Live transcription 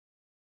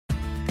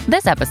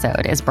This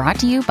episode is brought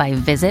to you by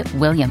Visit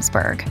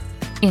Williamsburg.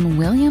 In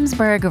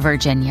Williamsburg,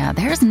 Virginia,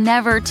 there's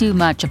never too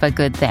much of a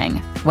good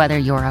thing. Whether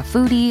you're a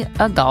foodie,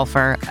 a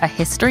golfer, a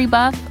history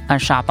buff, a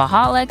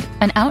shopaholic,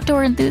 an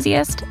outdoor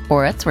enthusiast,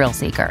 or a thrill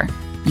seeker,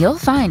 you'll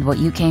find what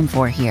you came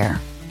for here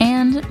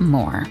and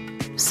more.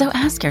 So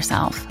ask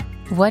yourself,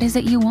 what is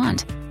it you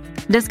want?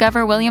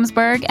 Discover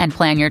Williamsburg and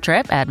plan your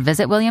trip at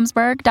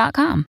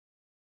visitwilliamsburg.com.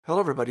 Hello,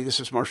 everybody.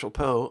 This is Marshall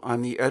Poe.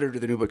 I'm the editor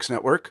of the New Books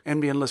Network.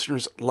 NBN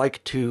listeners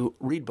like to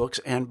read books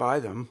and buy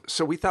them.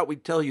 So we thought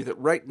we'd tell you that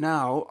right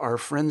now, our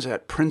friends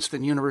at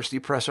Princeton University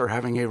Press are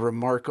having a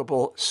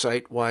remarkable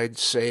site-wide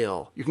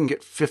sale. You can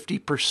get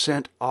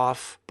 50%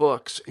 off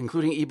books,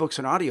 including ebooks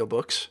and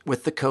audiobooks,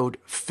 with the code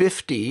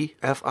 50,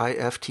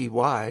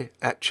 F-I-F-T-Y,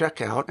 at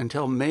checkout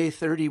until May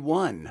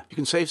 31. You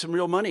can save some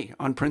real money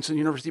on Princeton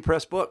University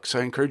Press books.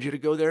 I encourage you to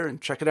go there and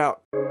check it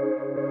out.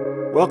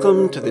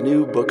 Welcome to the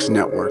New Books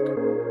Network.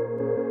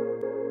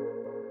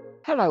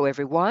 Hello,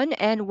 everyone,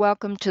 and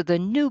welcome to the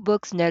New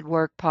Books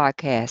Network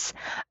podcast.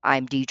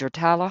 I'm Deidre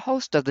Tyler,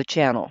 host of the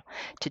channel.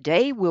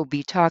 Today, we'll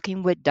be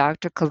talking with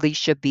Dr.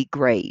 Kalisha B.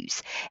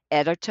 Graves,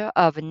 editor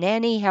of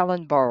Nannie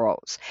Helen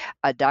Burroughs,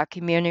 a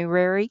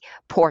documentary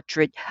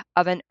portrait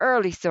of an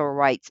early civil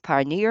rights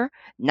pioneer,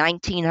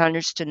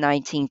 1900s to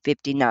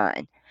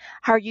 1959.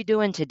 How are you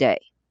doing today?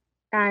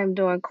 I'm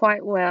doing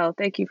quite well.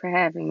 Thank you for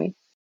having me.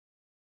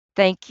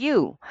 Thank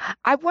you.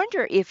 I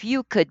wonder if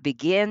you could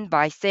begin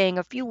by saying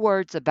a few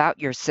words about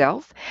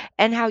yourself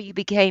and how you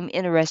became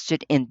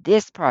interested in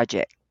this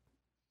project.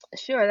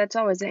 Sure, that's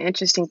always an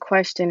interesting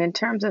question. In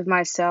terms of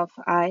myself,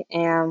 I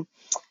am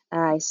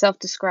a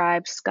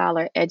self-described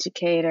scholar,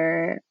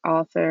 educator,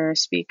 author,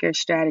 speaker,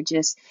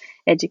 strategist,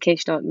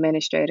 educational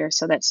administrator.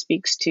 So that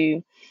speaks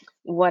to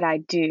what I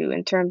do.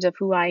 In terms of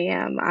who I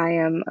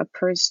am a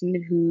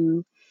person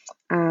who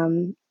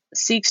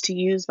seeks to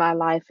use my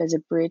life as a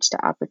bridge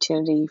to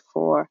opportunity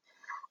for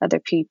other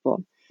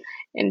people.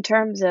 In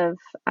terms of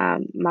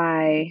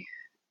my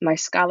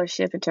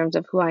scholarship, in terms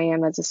of who I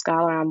am as a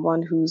scholar, I'm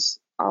one who's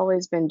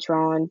always been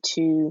drawn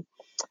to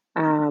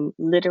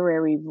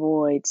literary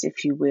voids,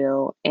 if you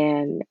will,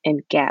 and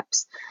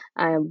gaps.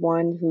 I am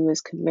one who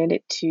is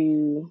committed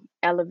to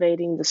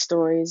elevating the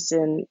stories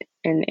and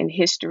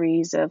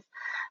histories of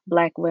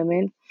Black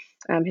women,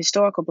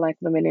 historical Black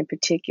women in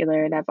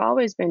particular, and I've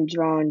always been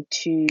drawn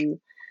to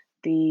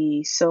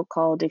the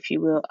so-called, if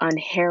you will,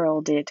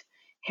 unheralded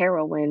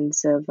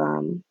heroines of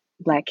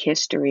Black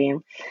history.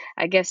 And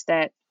I guess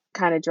that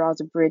kind of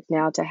draws a bridge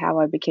now to how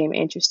I became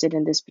interested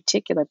in this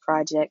particular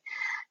project.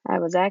 I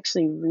was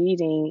actually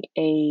reading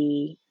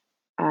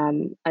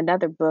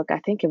another book. I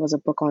think it was a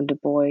book on Du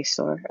Bois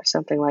or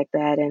something like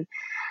that. And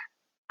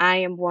I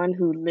am one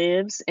who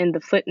lives in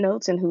the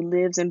footnotes and who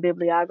lives in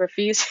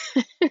bibliographies.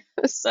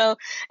 So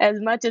as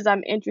much as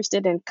I'm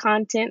interested in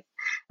content,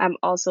 I'm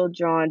also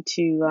drawn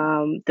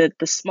to the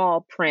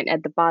small print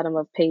at the bottom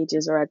of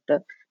pages or at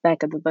the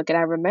back of the book. And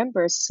I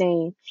remember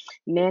seeing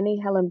Nannie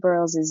Helen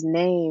Burroughs'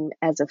 name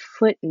as a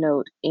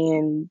footnote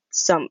in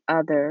some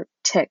other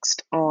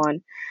text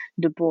on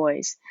Du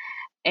Bois.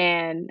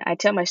 And I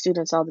tell my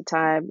students all the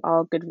time,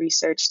 all good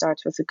research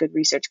starts with a good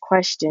research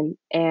question.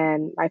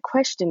 And my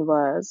question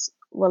was,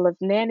 well, if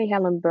Nannie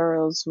Helen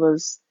Burroughs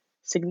was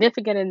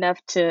important enough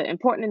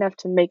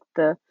to make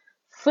the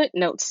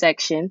footnote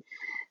section,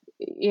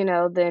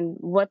 then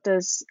what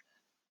does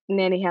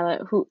Nannie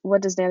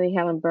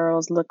Helen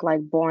Burroughs look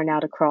like borne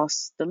out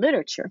across the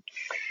literature?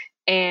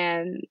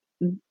 And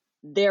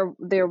there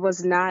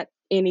was not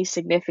any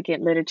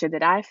significant literature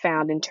that I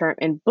found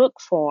in book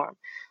form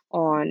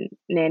on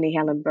Nannie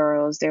Helen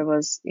Burroughs. There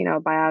was,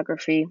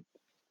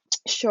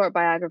 short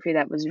biography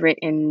that was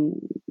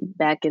written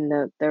back in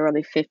the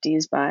early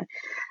 50s by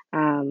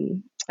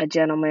a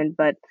gentleman,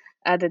 but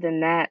other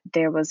than that,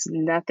 there was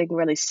nothing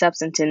really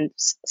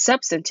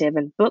substantive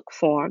in book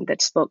form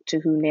that spoke to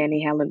who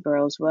Nannie Helen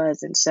Burroughs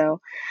was. And so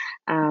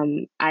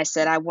I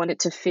said I wanted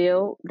to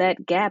fill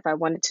that gap. I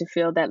wanted to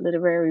fill that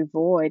literary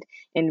void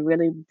and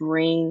really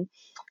bring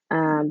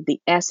the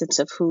essence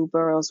of who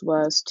Burroughs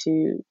was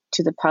to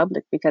the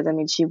public, because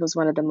she was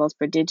one of the most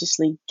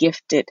prodigiously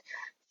gifted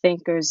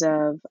thinkers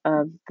of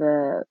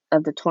the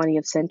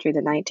 20th century,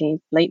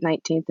 late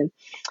 19th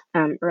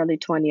and early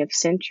 20th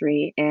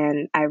century,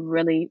 and I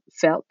really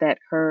felt that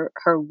her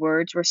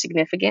words were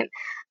significant.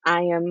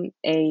 I'm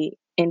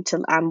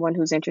one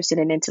who's interested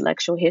in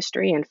intellectual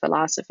history and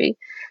philosophy.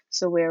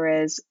 So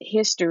whereas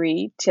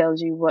history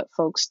tells you what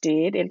folks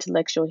did,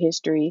 intellectual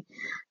history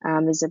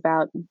is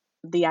about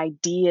the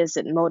ideas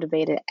that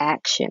motivated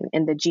action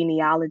and the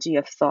genealogy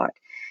of thought.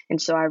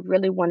 And so I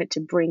really wanted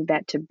to bring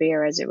that to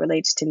bear as it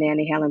relates to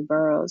Nannie Helen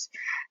Burroughs,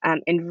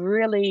 and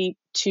really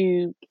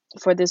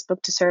for this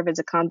book to serve as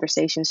a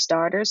conversation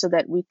starter so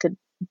that we could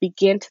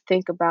begin to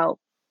think about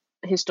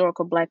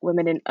historical Black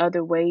women in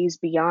other ways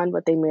beyond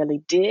what they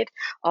merely did.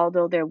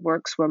 Although their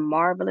works were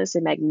marvelous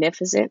and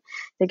magnificent,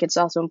 I think it's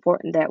also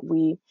important that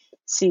we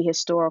see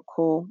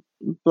historical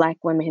Black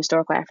women,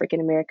 historical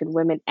African American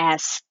women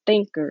as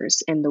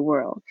thinkers in the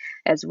world,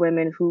 as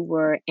women who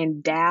were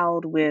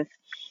endowed with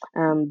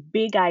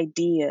big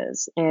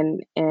ideas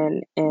and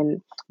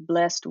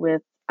blessed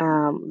with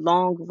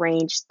long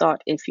range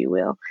thought, if you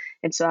will.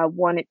 And so I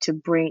wanted to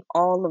bring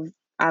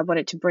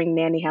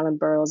Nannie Helen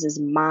Burroughs'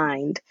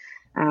 mind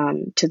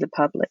to the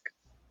public.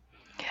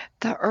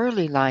 The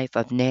early life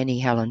of Nannie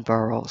Helen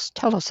Burroughs.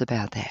 Tell us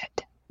about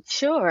that.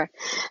 Sure.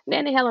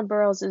 Nannie Helen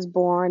Burroughs is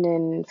born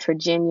in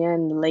Virginia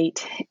in the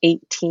late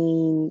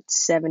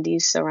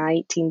 1870s, so around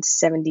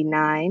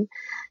 1879.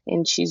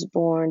 And she's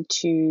born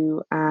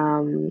to a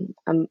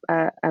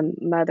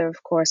mother,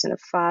 of course, and a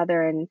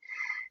father.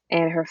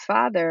 And her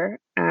father,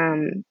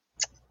 and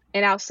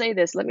I'll say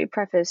this, let me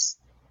preface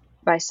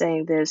by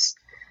saying this.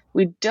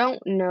 We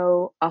don't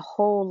know a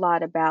whole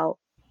lot about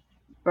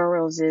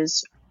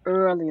Burroughs's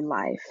early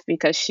life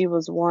because she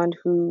was one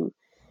who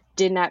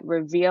did not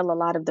reveal a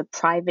lot of the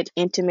private,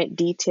 intimate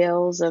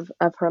details of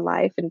her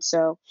life. And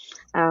so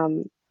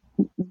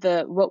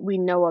what we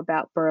know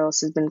about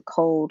Burroughs has been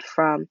culled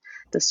from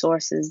the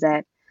sources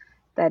that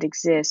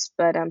exist.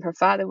 But her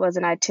father was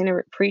an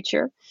itinerant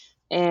preacher,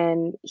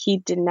 and he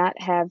did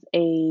not have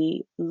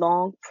a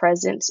long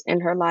presence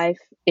in her life,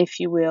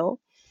 if you will.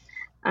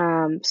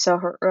 So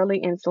her early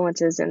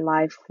influences in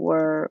life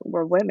were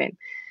women,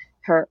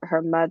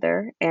 her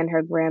mother and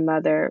her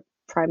grandmother,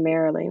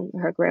 primarily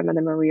her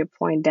grandmother Maria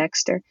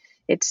Poindexter.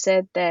 It's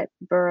said that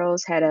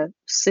Burroughs had a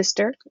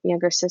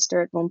younger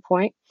sister at one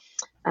point,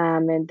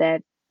 and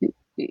that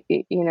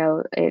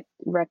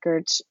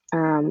records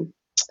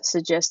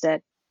suggest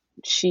that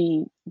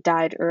she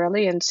died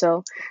early, and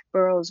so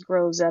Burroughs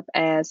grows up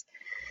as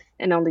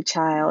an only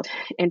child.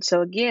 And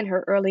so again,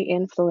 her early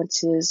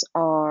influences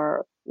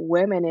are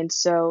women, and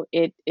so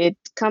it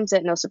comes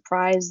at no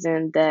surprise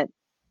then that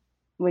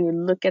when you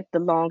look at the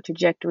long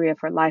trajectory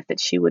of her life,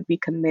 that she would be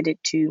committed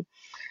to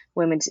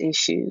women's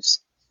issues.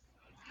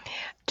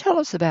 Tell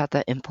us about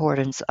the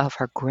importance of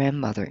her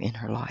grandmother in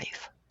her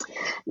life.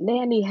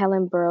 Nannie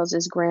Helen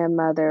Burroughs'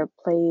 grandmother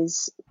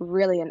plays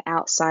really an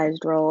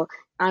outsized role.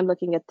 I'm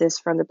looking at this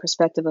from the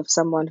perspective of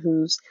someone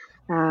who's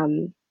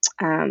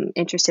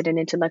interested in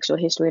intellectual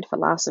history and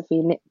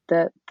philosophy.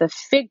 The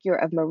figure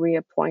of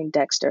Maria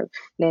Poindexter,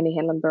 Nannie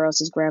Helen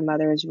Burroughs'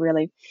 grandmother, is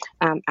really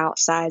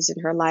outsized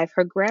in her life.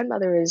 Her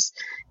grandmother is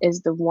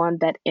the one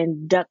that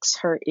inducts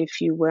her,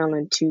 if you will,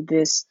 into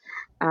this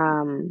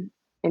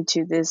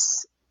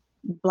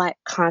Black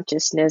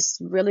consciousness.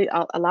 Really,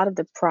 a lot of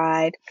the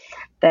pride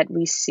that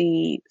we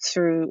see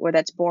through, or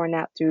that's borne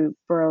out through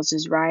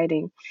Burroughs'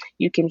 writing,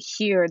 you can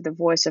hear the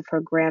voice of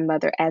her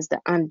grandmother as the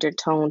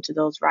undertone to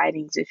those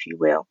writings, if you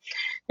will.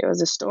 There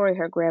was a story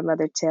her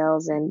grandmother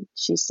tells, and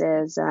she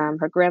says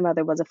her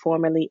grandmother was a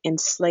formerly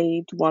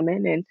enslaved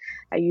woman, and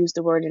I use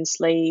the word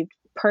enslaved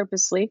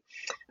purposely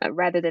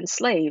rather than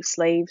slave.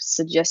 Slave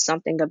suggests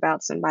something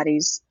about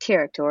somebody's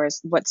character or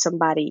what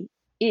somebody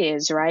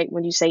is, right?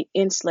 When you say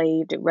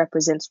enslaved, it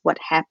represents what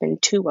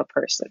happened to a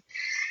person.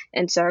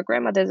 And so her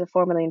grandmother is a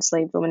formerly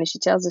enslaved woman, and she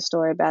tells a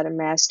story about her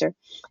master.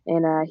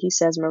 And he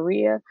says,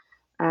 Maria,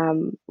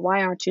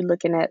 why aren't you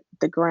looking at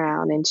the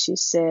ground? And she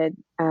said,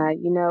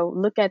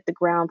 look at the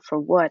ground for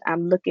what?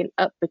 I'm looking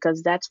up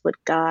because that's what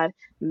God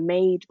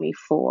made me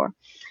for.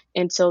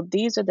 And so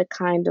these are the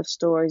kind of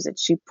stories that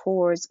she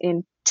pours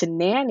into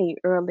Nannie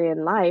early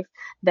in life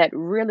that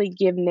really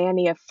give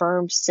Nannie a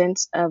firm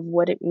sense of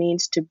what it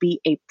means to be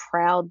a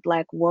proud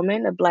Black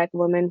woman, a Black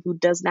woman who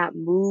does not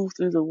move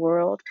through the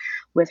world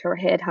with her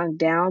head hung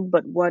down,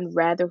 but one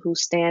rather who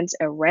stands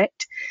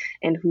erect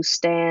and who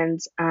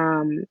stands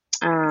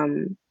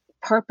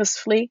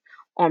purposefully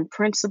on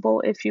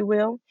principle, if you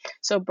will.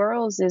 So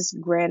Burroughs'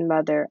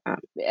 grandmother,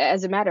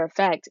 as a matter of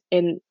fact,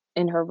 in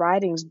her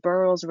writings,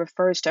 Burroughs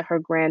refers to her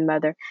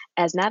grandmother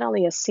as not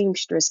only a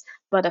seamstress,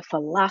 but a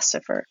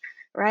philosopher,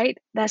 right?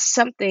 That's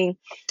something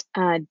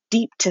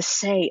deep to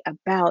say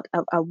about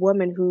a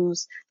woman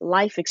whose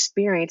life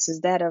experience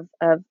is that of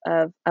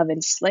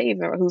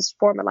enslavement, or whose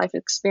former life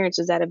experience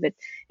is that of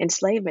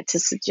enslavement. To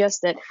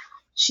suggest that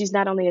she's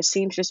not only a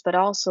seamstress, but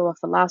also a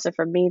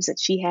philosopher means that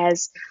she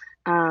has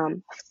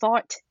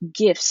thought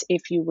gifts,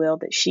 if you will,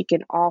 that she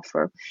can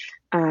offer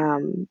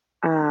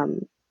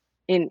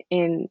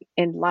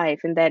in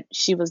life, and that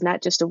she was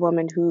not just a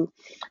woman who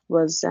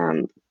was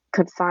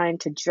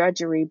confined to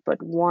drudgery,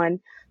 but one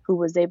who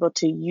was able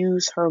to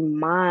use her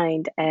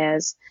mind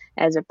as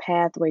a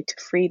pathway to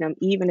freedom,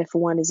 even if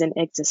one is in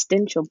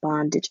existential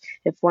bondage.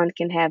 If one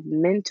can have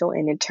mental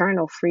and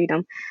internal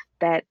freedom,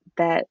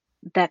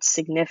 that's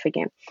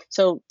significant.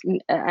 So,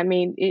 I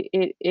mean,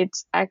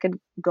 it's I could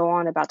go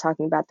on about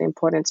talking about the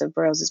importance of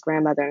Burroughs'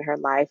 grandmother in her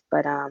life,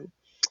 but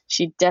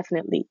she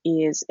definitely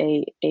is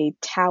a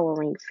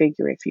towering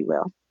figure, if you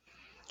will.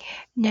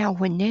 Now,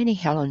 when Nannie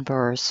Helen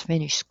Burroughs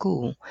finished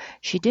school,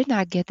 she did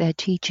not get that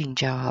teaching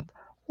job.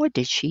 What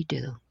did she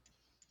do?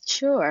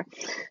 Sure.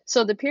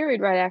 So the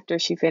period right after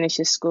she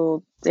finishes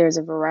school, there's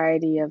a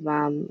variety of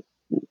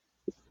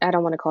I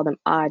don't want to call them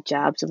odd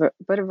jobs,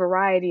 but a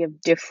variety of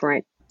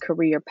different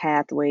career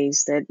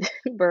pathways that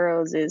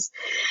Burroughs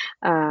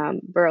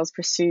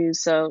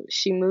pursues. So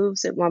she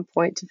moves at one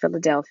point to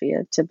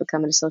Philadelphia to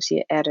become an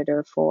associate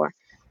editor for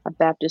a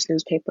Baptist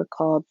newspaper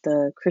called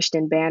the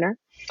Christian Banner.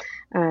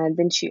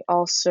 Then she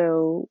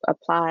also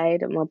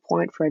applied at one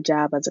point for a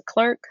job as a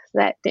clerk.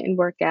 That didn't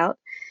work out.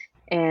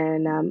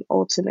 And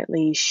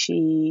ultimately,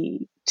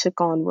 she took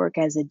on work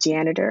as a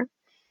janitor,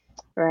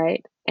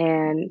 right?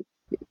 And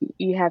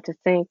you have to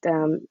think,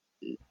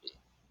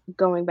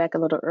 going back a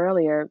little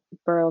earlier,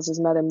 Burroughs'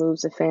 mother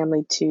moves the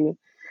family to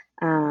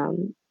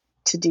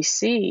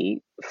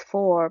DC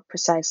for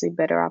precisely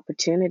better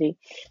opportunity.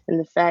 And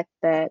the fact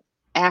that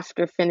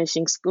after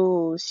finishing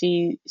school,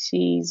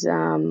 she's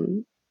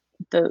the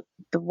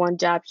one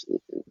job,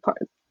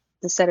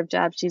 the set of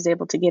jobs she's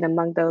able to get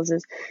among those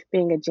is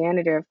being a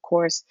janitor, of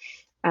course,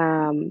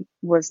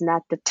 was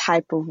not the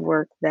type of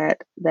work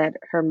that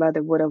her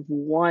mother would have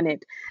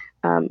wanted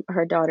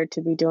her daughter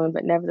to be doing.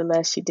 But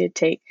nevertheless, she did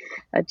take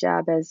a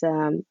job as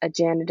a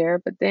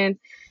janitor. But then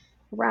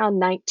around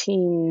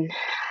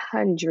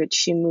 1900,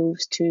 she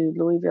moves to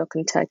Louisville,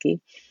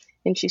 Kentucky,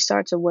 and she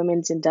starts a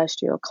women's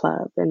industrial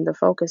club. And the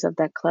focus of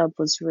that club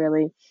was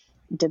really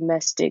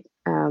domestic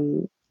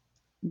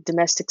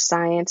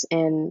science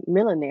and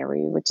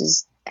millinery, which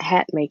is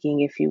hat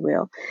making, if you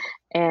will.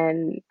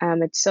 And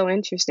it's so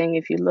interesting.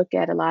 If you look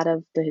at a lot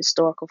of the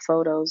historical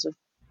photos of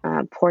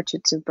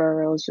portraits of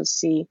Burroughs, you'll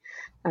see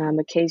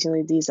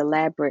occasionally these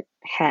elaborate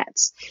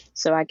hats.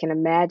 So I can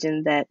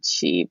imagine that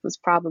she was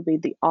probably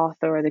the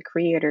author or the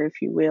creator,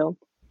 if you will,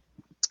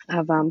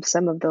 of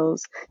some of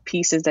those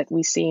pieces that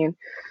we see in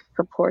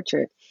her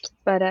portrait.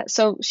 But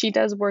so she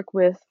does work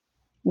with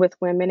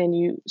women, and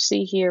you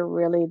see here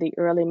really the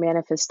early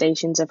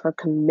manifestations of her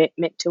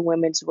commitment to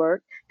women's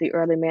work, the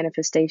early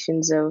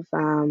manifestations of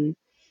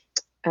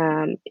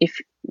if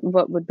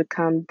what would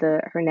become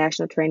her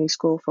National Training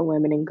School for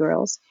Women and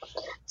Girls.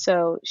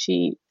 So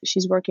she's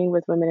working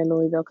with women in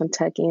Louisville,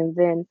 Kentucky, and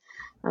then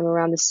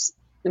around this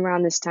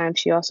time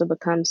she also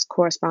becomes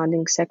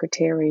corresponding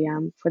secretary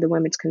for the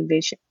Women's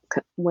Convention,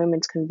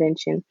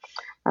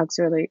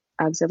 auxiliary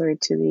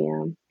to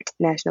the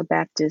National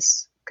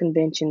Baptist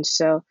Convention.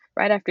 So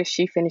right after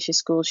she finishes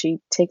school, she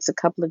takes a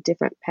couple of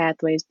different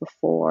pathways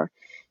before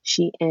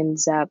she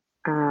ends up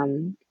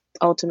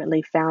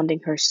ultimately founding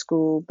her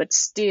school. But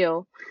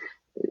still,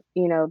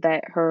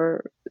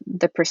 that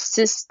the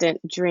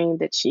persistent dream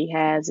that she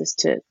has is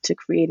to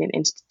create an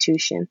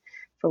institution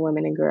for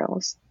women and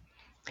girls.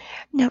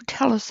 Now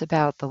tell us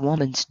about the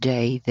Woman's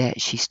Day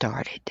that she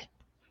started.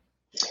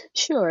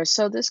 Sure.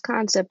 So this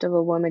concept of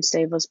a Woman's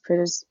Day was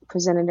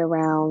presented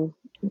around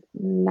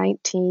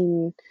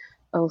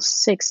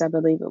 1906, I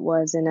believe it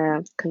was, in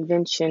a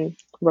convention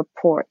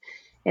report.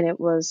 And it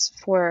was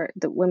for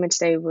the Women's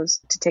Day was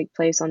to take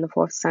place on the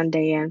fourth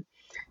Sunday in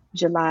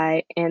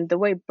July. And the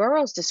way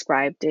Burroughs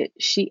described it,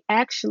 she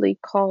actually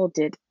called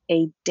it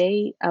a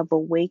day of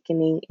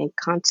awakening and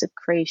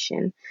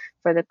consecration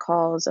for the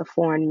cause of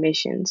foreign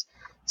missions.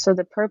 So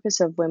the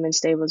purpose of Women's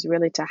Day was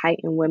really to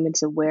heighten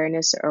women's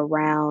awareness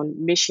around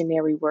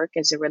missionary work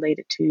as it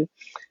related to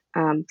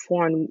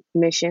foreign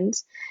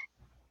missions.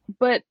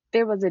 But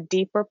there was a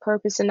deeper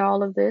purpose in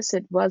all of this.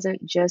 It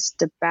wasn't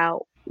just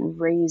about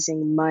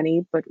raising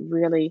money, but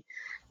really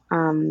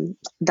the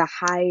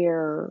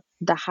higher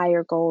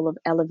goal of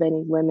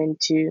elevating women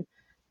to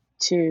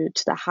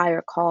the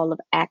higher call of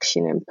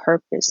action and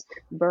purpose.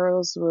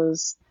 Burroughs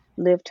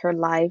lived her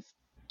life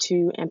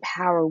to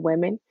empower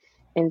women,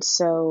 and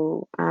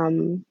so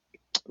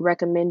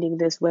recommending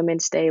this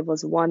Women's Day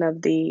was one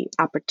of the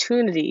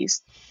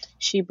opportunities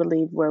she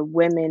believed where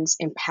women's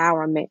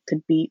empowerment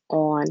could be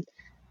on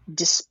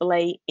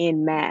display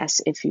in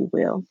mass, if you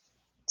will.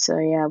 So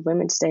yeah,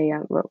 Women's Day,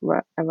 a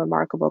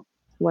remarkable,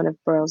 one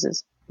of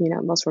Burroughs's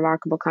most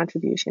remarkable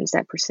contributions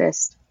that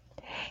persist.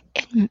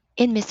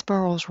 In Miss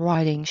Burroughs'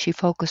 writing, she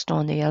focused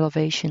on the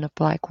elevation of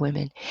Black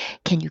women.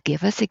 Can you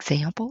give us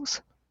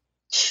examples?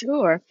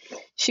 Sure.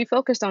 She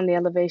focused on the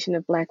elevation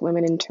of Black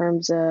women in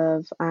terms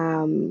of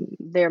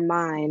their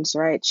minds,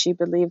 right? She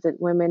believed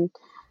that women,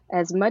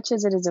 as much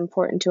as it is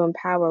important to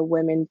empower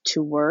women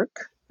to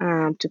work,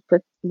 to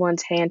put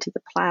one's hand to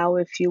the plow,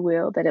 if you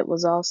will, that it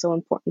was also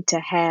important to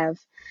have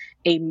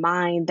a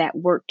mind that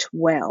worked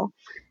well.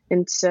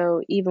 And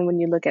so even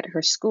when you look at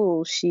her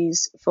school,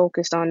 she's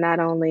focused on not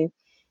only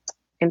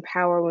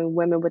empowering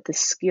women with the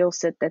skill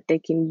set that they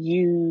can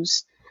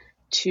use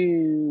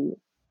to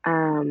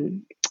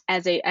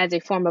as a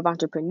form of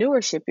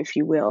entrepreneurship, if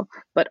you will,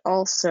 but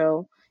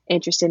also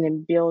interested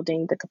in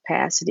building the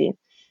capacity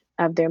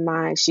of their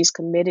minds. She's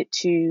committed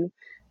to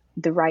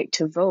the right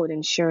to vote,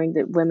 ensuring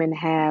that women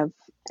have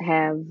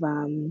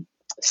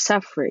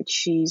suffrage.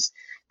 She's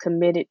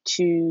committed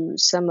to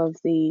some of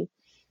the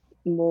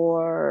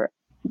more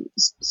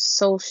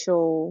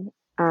social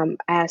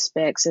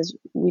aspects, as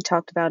we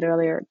talked about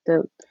earlier,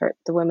 the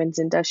Women's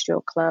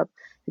Industrial Club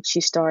that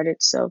she started.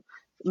 So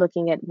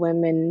looking at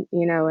women,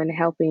 and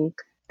helping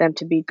them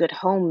to be good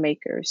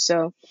homemakers.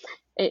 So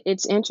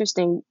it's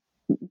interesting.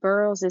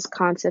 Burroughs'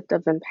 concept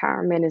of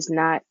empowerment is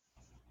not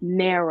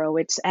narrow.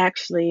 It's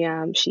actually,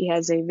 she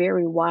has a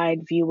very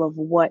wide view of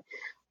what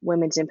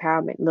women's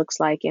empowerment looks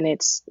like, and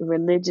it's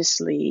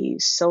religiously,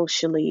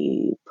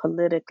 socially,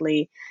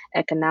 politically,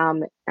 and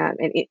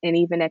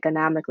even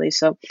economically.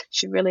 So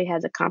she really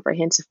has a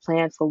comprehensive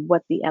plan for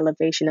what the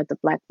elevation of the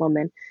Black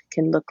woman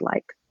can look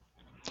like.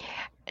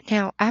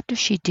 Now, after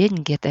she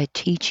didn't get that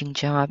teaching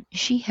job,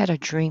 she had a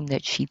dream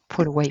that she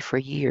put away for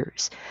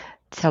years.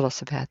 Tell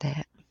us about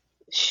that.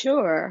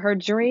 Sure. Her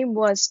dream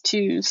was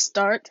to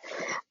start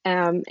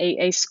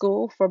a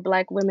school for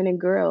Black women and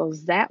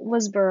girls. That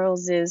was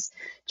Burroughs's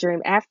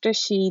dream. After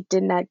she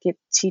did not get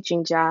a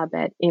teaching job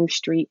at M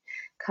Street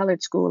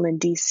Colored School in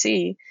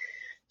D.C.,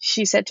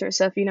 she said to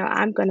herself,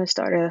 I'm going to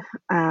start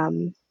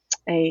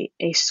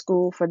a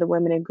school for the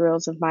women and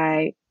girls of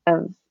my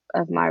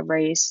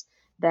race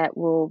that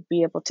will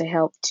be able to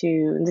help to,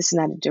 and this is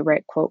not a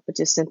direct quote, but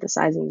just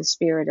synthesizing the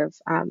spirit of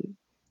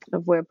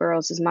where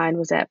Burroughs's mind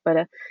was at,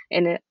 but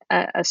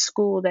a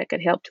school that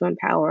could help to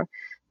empower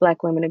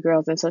Black women and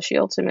girls. And so she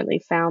ultimately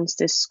founds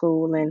this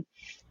school in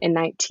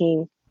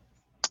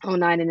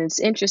 1909. And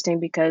it's interesting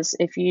because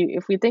if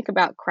we think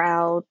about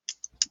crowd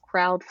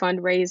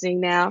fundraising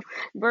now,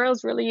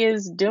 Burroughs really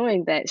is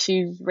doing that.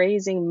 She's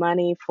raising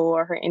money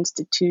for her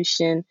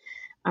institution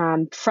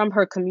from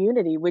her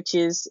community, which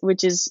is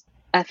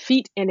a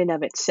feat in and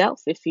of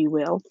itself, if you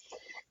will,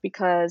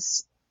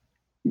 because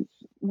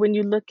when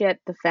you look at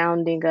the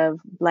founding of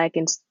Black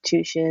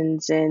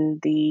institutions in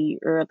the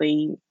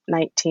early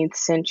 19th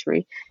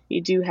century,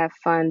 you do have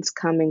funds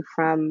coming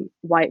from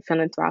white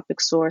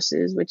philanthropic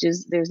sources,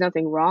 there's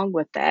nothing wrong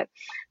with that.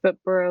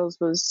 But Burroughs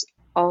was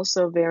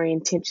also very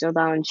intentional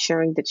about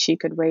ensuring that she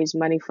could raise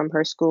money from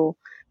her school,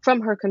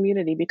 from her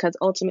community, because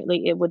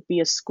ultimately it would be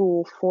a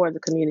school for the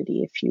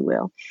community, if you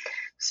will.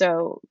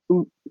 So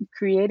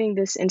creating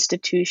this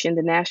institution,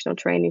 the National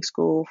Training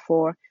School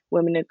for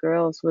Women and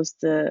Girls, was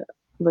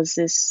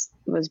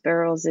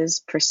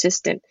Burroughs's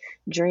persistent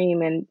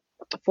dream. And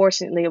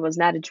fortunately, it was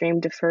not a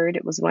dream deferred.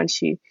 It was one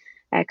she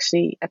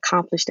actually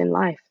accomplished in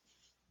life.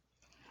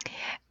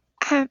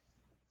 Her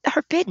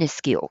fitness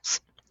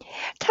skills.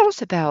 Tell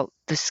us about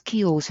the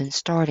skills in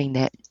starting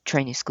that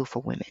training school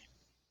for women.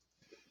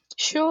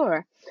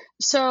 Sure.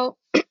 So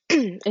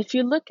if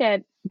you look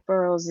at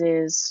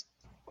Burroughs's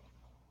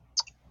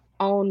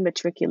own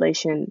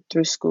matriculation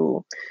through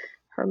school,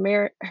 her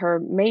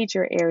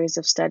major areas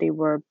of study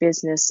were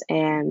business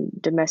and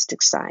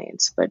domestic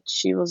science, but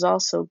she was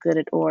also good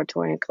at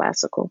oratory and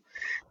classical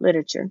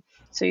literature.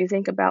 So you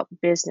think about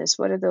business,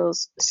 what are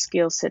those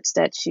skill sets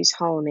that she's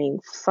honing?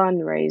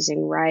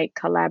 Fundraising, right?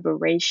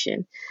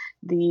 Collaboration,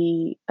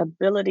 the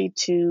ability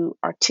to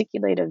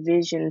articulate a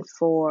vision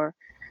for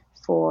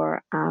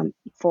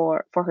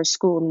her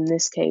school in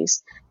this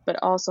case,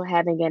 but also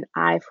having an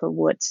eye for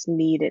what's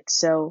needed.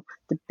 So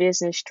the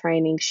business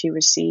training she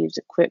receives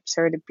equips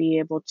her to be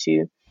able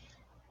to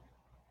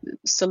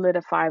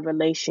solidify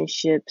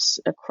relationships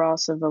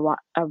across a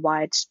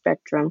wide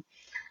spectrum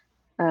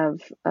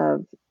of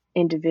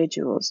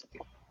individuals.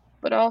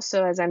 But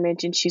also, as I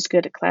mentioned, she's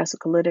good at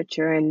classical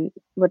literature. And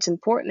what's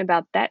important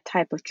about that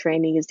type of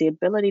training is the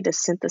ability to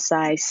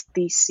synthesize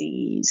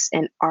theses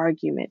and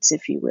arguments,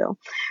 if you will.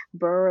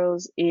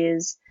 Burroughs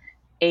is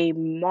a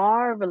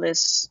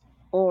marvelous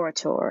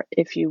orator,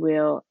 if you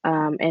will,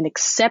 an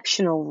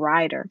exceptional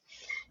writer.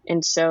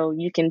 And so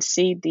you can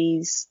see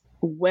these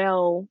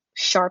well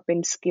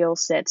sharpened skill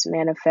sets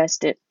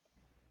manifested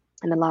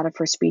in a lot of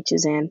her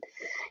speeches and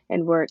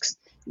works.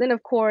 Then,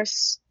 of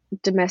course,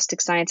 domestic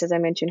science, as I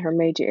mentioned, her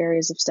major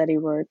areas of study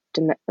were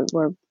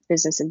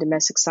business and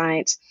domestic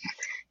science.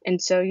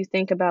 And so you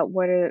think about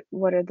what are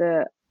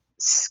the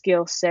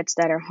skill sets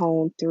that are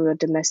honed through a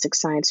domestic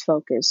science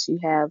focus. You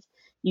have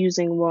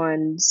using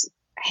one's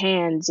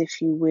hands,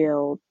 if you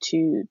will,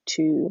 to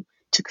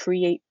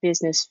create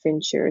business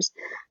ventures,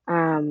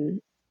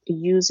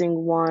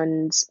 using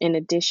one's, in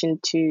addition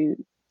to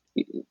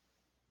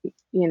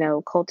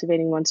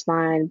cultivating one's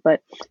mind,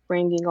 but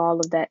bringing all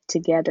of that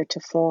together to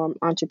form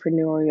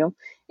entrepreneurial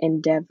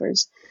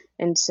endeavors.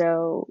 And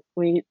so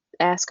when you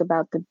ask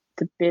about the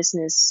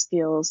business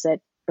skills that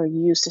are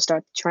used to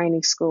start the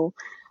training school,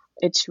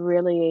 it's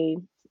really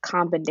a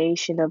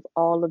combination of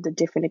all of the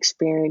different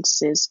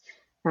experiences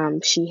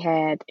she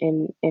had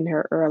in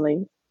her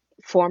early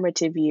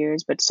formative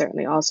years, but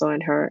certainly also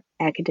in her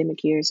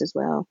academic years as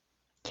well.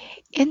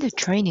 In the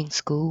training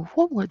school,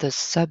 what were the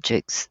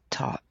subjects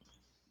taught?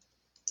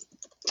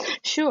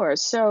 Sure.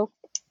 So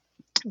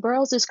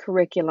Burroughs's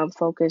curriculum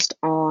focused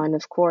on,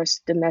 of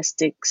course,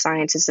 domestic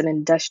science. It's an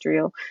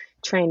industrial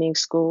training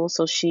school.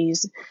 So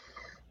she's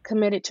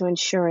committed to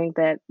ensuring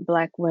that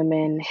Black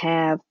women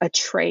have a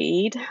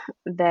trade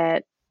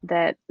that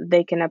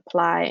they can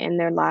apply in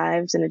their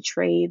lives, and a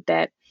trade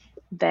that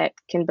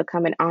can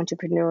become an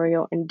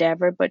entrepreneurial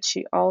endeavor. But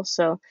she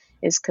also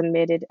is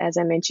committed, as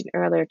I mentioned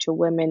earlier, to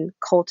women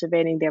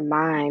cultivating their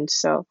minds.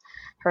 So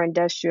her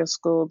industrial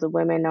school, the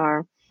women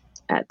are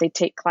they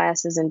take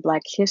classes in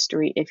Black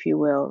history, if you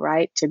will,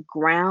 right, to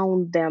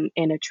ground them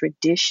in a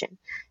tradition.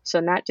 So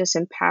not just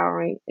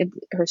empowering,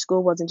 her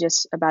school wasn't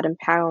just about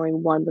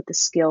empowering one with a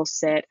skill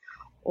set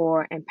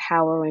or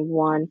empowering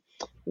one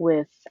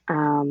with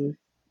a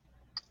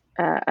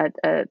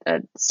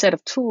set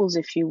of tools,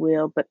 if you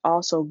will, but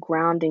also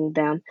grounding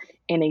them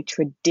in a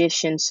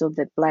tradition so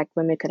that Black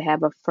women could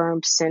have a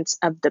firm sense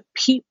of the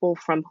people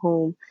from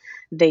whom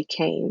they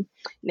came.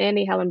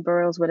 Nannie Helen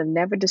Burroughs would have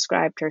never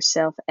described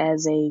herself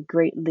as a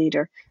great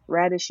leader.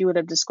 Rather, she would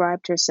have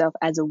described herself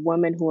as a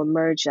woman who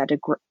emerged out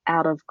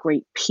of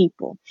great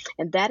people.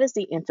 And that is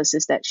the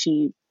emphasis that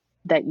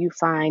you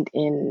find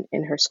in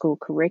her school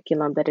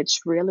curriculum, that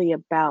it's really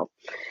about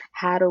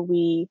how do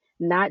we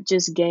not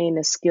just gain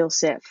a skill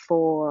set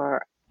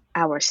for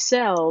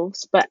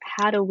ourselves, but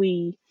how do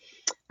we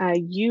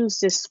use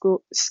this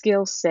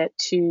skill set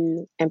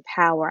to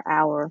empower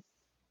our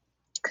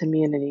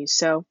community.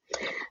 So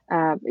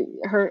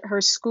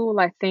her school,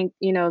 I think,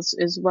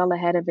 is well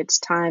ahead of its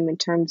time in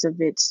terms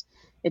of its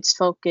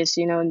focus.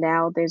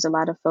 Now there's a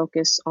lot of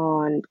focus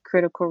on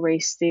critical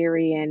race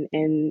theory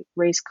and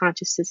race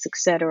consciousness,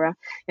 etc.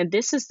 And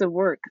this is the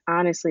work,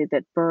 honestly,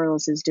 that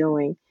Burroughs is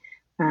doing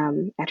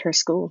at her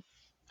school.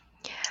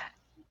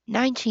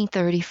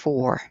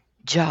 1934,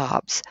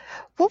 jobs.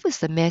 What was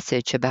the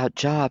message about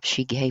jobs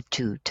she gave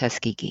to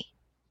Tuskegee?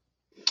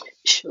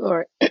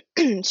 Sure.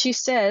 She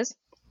says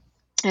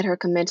at her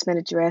commencement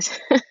address,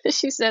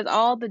 she says,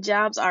 all the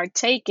jobs are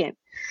taken.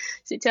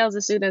 She tells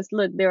the students,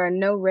 look, there are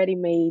no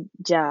ready-made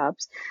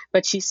jobs,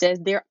 but she says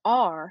there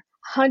are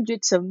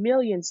hundreds of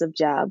millions of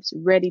jobs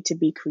ready to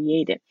be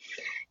created.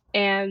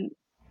 And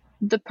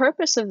the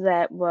purpose of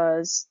that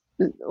was,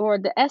 or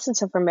the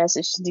essence of her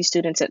message to these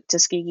students at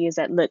Tuskegee is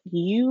that, look,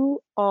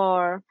 you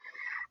are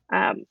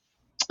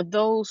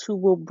those who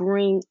will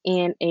bring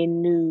in a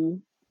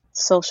new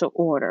social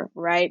order,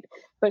 right?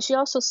 But she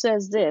also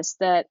says this,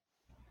 that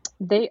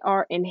they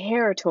are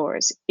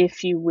inheritors,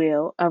 if you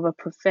will, of a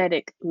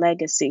prophetic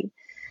legacy.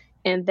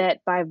 And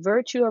that by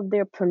virtue of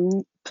their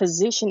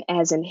position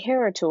as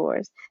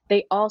inheritors,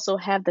 they also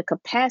have the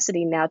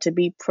capacity now to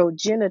be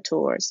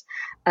progenitors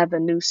of a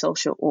new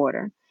social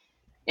order.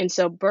 And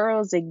so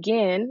Burroughs,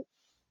 again,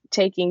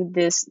 taking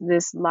this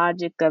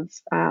logic of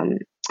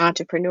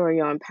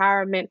entrepreneurial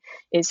empowerment,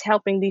 is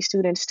helping these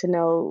students to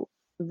know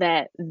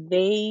that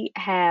they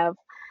have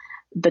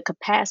the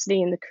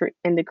capacity and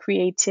the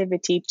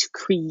creativity to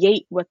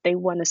create what they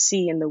want to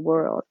see in the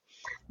world,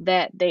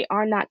 that they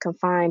are not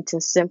confined to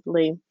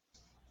simply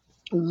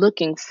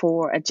looking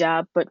for a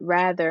job, but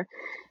rather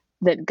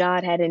that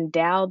God had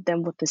endowed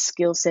them with the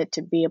skill set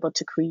to be able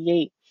to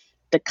create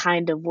the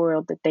kind of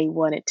world that they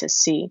wanted to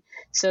see.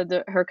 So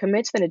her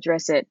commencement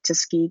address at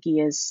Tuskegee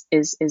is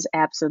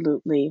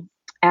absolutely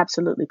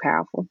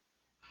powerful.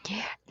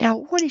 Now,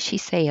 what did she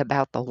say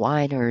about the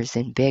whiners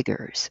and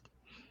beggars?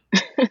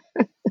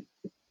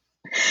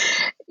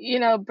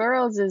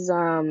 Burroughs is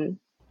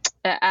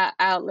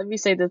let me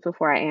say this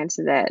before I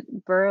answer that.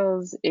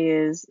 Burroughs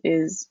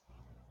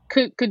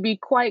could be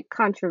quite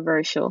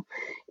controversial,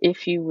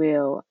 if you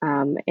will,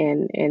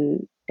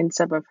 in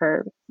some of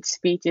her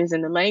speeches,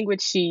 and the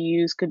language she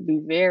used could be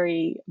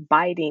very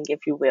biting,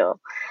 if you will,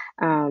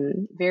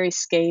 very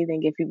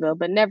scathing, if you will.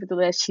 But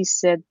nevertheless, she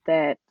said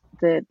that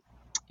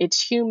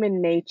it's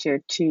human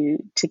nature to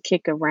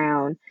kick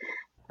around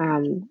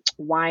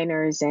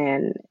whiners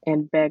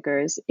and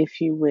beggars,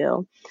 if you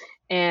will.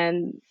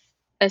 And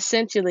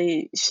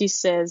essentially, she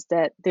says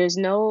that there's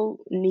no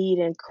need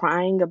in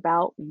crying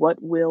about what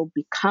will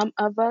become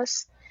of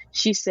us.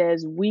 She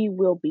says we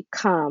will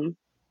become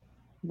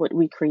what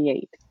we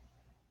create.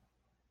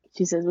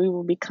 She says we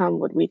will become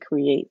what we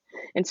create.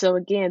 And so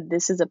again,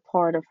 this is a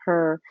part of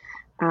her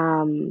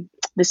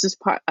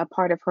a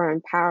part of her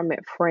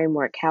empowerment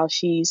framework, how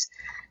she's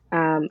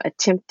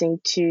attempting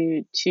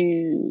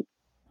to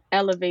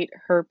elevate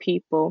her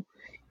people,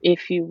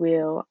 if you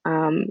will.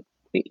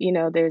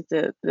 There's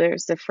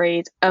the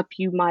phrase "up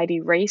you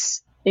mighty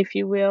race," if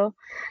you will.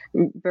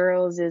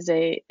 Burroughs is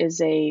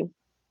a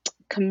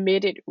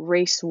committed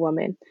race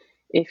woman,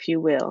 if you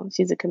will.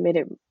 She's a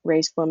committed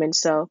race woman.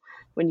 So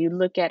when you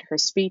look at her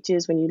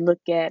speeches, when you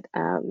look at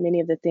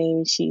many of the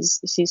things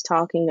she's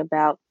talking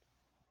about,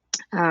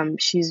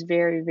 she's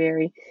very,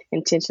 very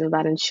intentional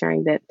about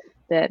ensuring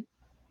that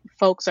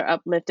folks are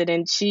uplifted,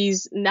 and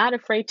she's not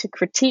afraid to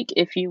critique,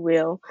 if you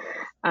will,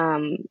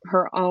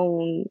 her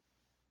own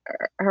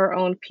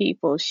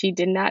people. She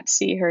did not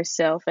see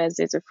herself, as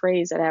there's a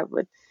phrase that I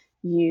would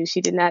use, she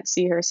did not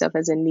see herself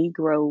as a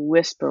Negro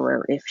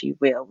whisperer, if you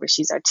will, where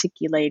she's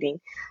articulating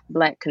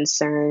Black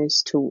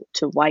concerns to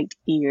white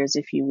ears,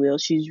 if you will.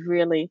 She's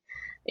really,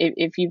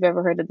 if you've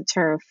ever heard of the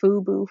term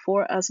FUBU,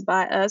 for us,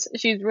 by us,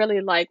 she's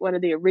really like one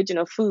of the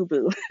original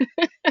FUBU,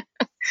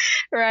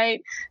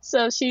 right?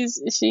 So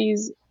she's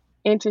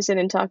interested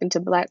in talking to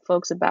Black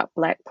folks about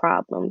Black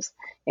problems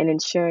and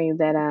ensuring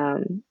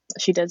that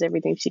she does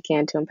everything she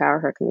can to empower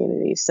her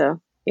community. So,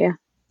 yeah,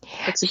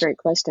 that's a great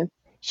question.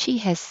 She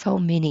has so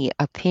many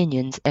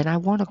opinions, and I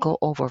want to go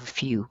over a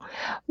few.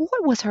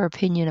 What was her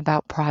opinion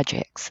about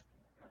projects?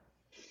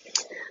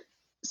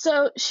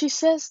 So she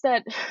says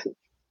that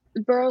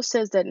Burroughs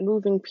says that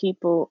moving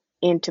people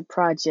into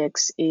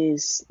projects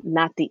is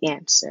not the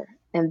answer,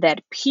 and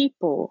that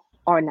people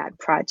are not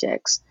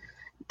projects,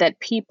 that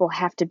people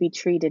have to be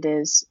treated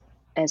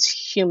as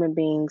human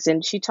beings.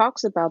 And she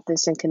talks about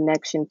this in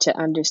connection to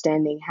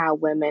understanding how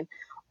women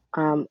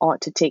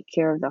ought to take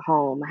care of the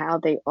home, how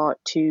they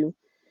ought to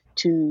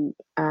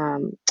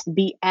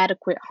be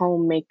adequate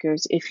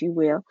homemakers, if you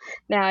will.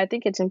 Now, I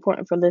think it's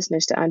important for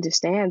listeners to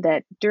understand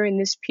that during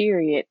this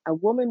period, a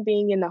woman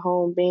being in the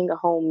home, being a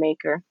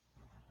homemaker,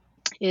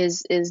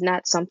 is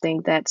not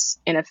something that's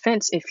an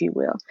offense, if you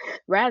will.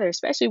 Rather,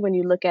 especially when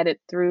you look at it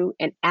through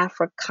an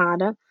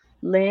Africana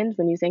lens,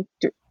 when you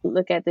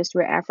look at this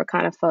through an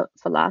Africana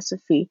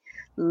philosophy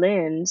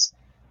lens,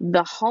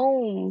 the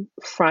home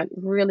front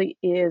really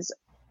is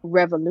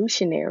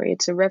revolutionary.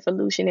 It's a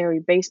revolutionary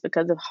base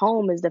because the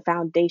home is the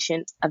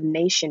foundation of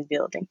nation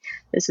building.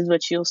 This is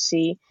what you'll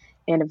see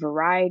in a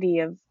variety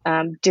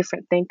of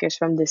different thinkers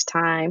from this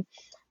time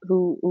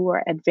who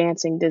are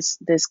advancing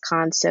this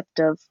concept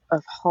of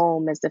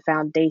home as the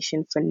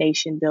foundation for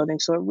nation building.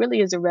 So it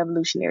really is a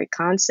revolutionary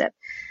concept.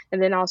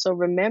 And then also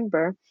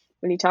remember,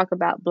 when you talk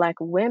about Black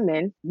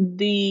women,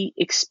 the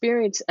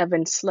experience of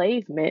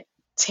enslavement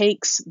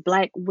takes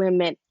Black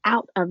women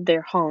out of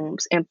their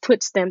homes and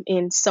puts them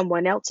in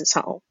someone else's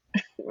home,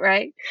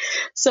 right?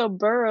 So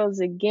Burroughs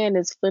again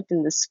is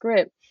flipping the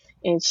script,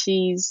 and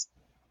she's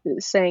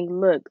saying,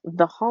 look,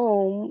 the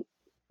home,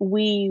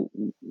 we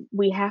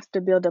have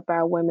to build up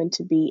our women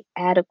to be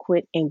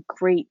adequate and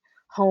great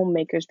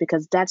homemakers,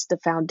 because that's the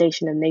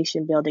foundation of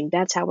nation building.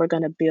 That's how we're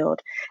going to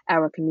build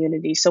our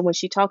community. So when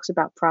she talks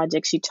about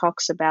projects, she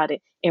talks about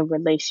it in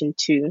relation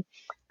to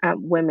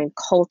women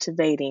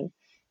cultivating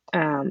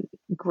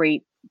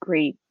great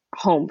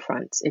home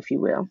fronts, if you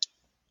will.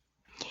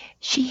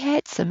 She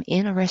had some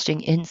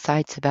interesting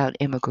insights about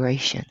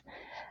immigration.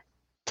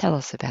 Tell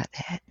us about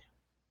that.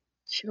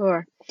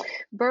 Sure.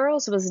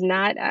 Burroughs was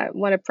not, I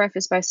want to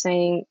preface by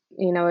saying,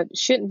 it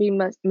shouldn't be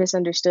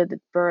misunderstood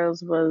that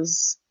Burroughs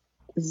was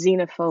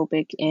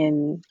xenophobic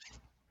in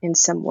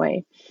some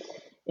way,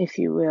 if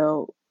you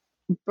will.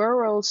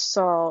 Burroughs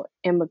saw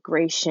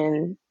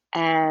immigration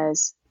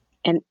as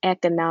an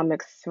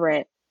economic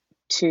threat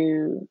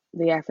to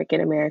the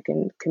African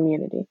American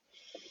community,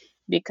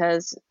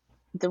 because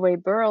the way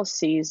Burroughs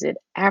sees it,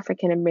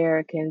 African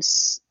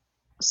Americans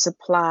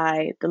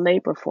supply the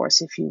labor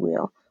force, if you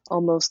will,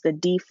 almost the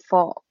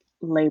default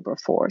labor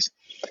force.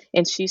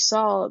 And she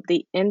saw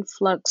the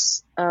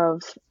influx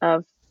of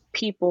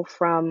people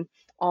from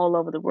all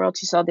over the world.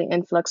 She saw the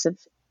influx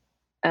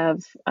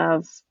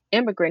of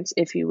immigrants,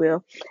 if you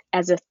will,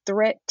 as a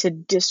threat to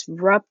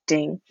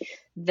disrupting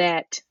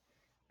that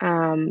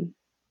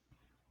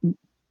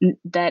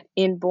that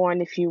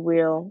inborn, if you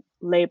will,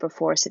 labor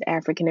force that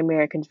African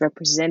Americans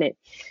represented.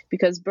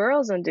 Because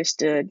Burroughs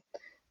understood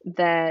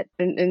that,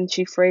 and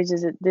she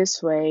phrases it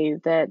this way,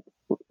 that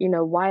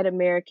white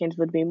Americans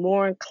would be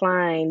more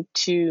inclined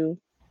to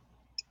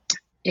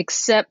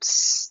accept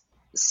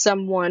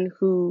someone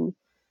who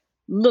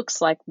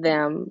looks like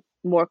them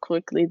more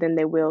quickly than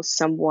they will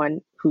someone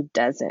who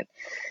doesn't.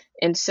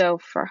 And so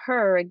for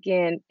her,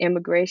 again,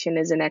 immigration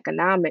is an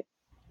economic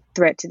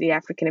threat to the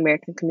African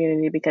American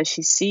community, because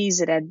she sees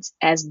it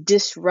as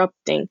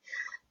disrupting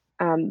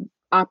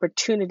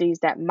opportunities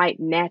that might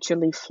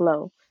naturally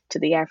flow to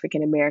the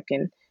African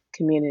American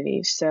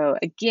community. So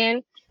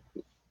again,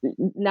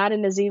 not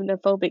in a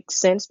xenophobic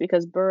sense,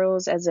 because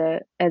Burroughs, as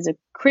a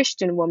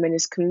Christian woman,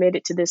 is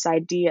committed to this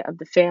idea of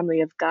the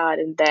family of God,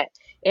 and that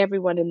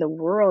everyone in the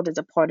world is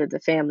a part of the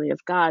family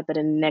of God. But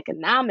in an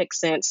economic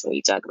sense, when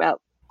you talk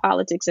about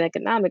politics and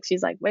economics,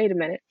 she's like, wait a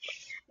minute,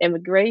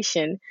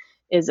 immigration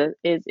is a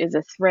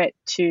threat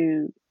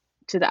to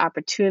the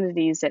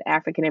opportunities that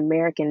African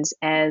Americans,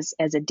 as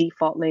a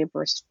default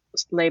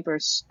labor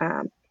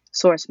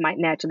source, might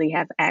naturally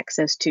have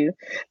access to,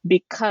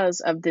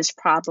 because of this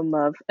problem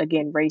of,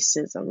 again,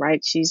 racism,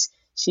 right?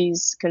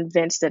 She's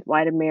convinced that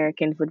white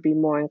Americans would be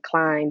more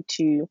inclined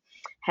to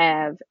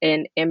have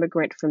an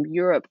immigrant from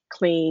Europe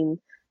clean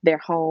their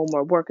home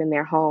or work in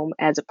their home,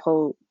 as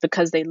opposed,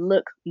 because they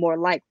look more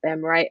like them,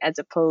 right? As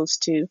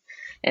opposed to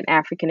an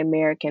African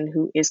American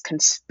who is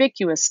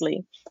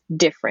conspicuously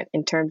different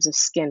in terms of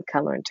skin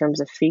color, in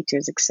terms of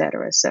features,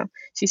 etc. So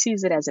she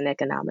sees it as an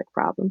economic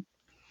problem.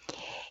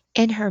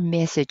 In her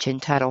message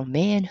entitled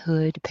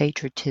Manhood,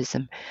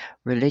 Patriotism,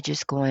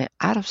 Religious Going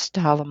Out of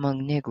Style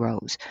Among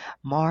Negroes,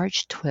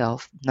 March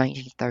 12,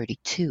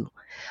 1932,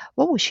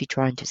 what was she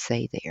trying to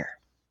say there?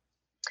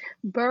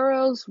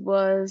 Burroughs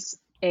was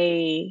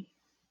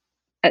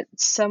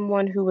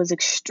someone who was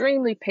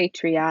extremely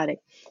patriotic.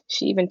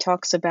 She even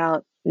talks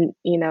about,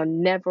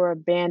 never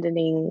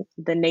abandoning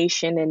the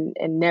nation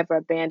and never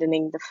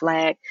abandoning the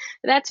flag.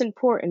 That's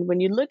important.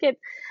 When you look at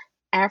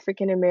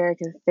African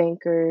American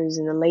thinkers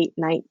in the late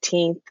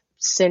 19th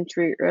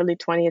century, early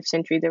 20th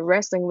century, they're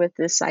wrestling with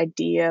this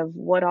idea of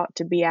what ought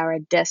to be our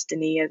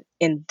destiny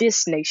in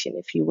this nation,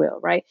 if you will,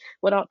 right?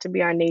 What ought to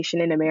be our nation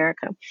in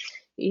America?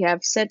 You have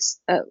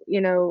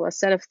a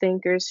set of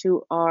thinkers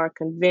who are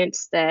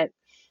convinced that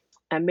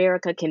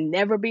America can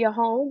never be a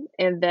home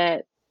and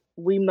that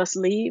we must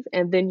leave.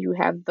 And then you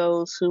have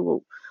those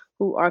who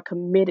are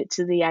committed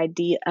to the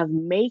idea of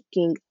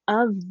making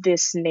of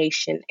this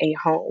nation a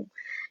home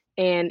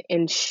and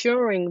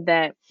ensuring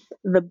that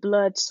the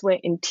blood,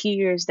 sweat, and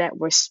tears that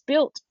were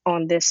spilt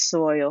on this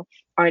soil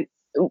are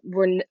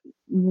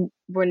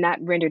were not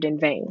rendered in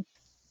vain.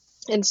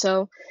 And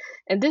so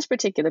in this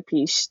particular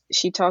piece,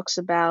 she talks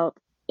about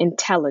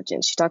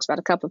intelligence. She talks about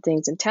a couple of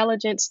things: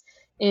 intelligence,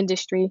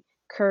 industry,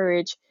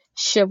 courage,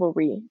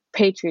 chivalry,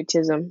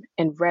 patriotism,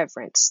 and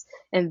reverence.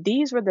 And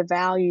these were the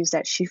values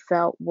that she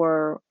felt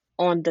were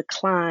on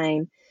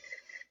decline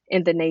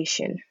in the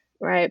nation,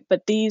 right?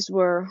 But these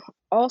were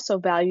also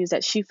values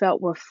that she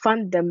felt were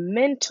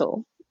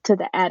fundamental to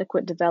the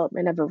adequate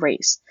development of a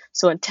race.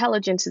 So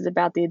intelligence is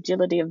about the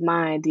agility of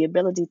mind, the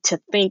ability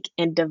to think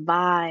and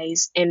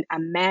devise and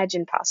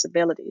imagine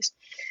possibilities.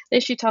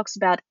 Then she talks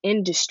about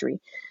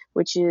industry,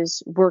 which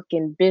is work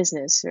in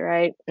business,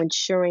 right?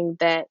 Ensuring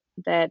that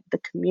the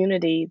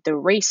community, the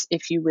race,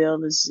 if you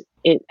will,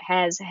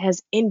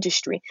 has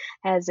industry,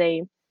 has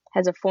a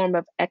form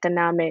of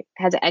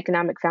has an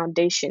economic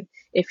foundation,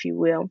 if you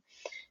will.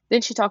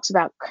 Then she talks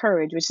about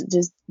courage, which is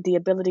just the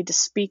ability to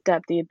speak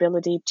up, the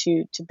ability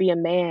to be a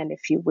man,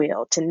 if you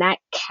will, to not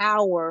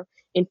cower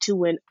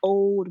into an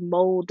old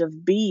mold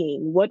of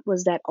being. What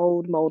was that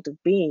old mold of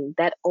being?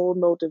 That old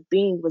mold of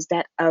being was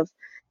that of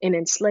an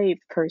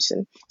enslaved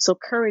person. So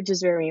courage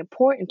is very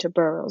important to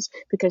Burroughs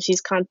because she's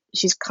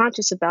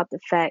conscious about the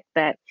fact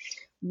that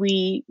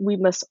we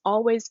must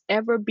always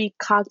ever be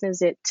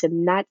cognizant to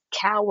not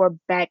cower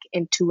back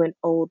into an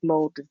old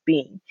mold of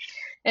being.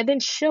 And then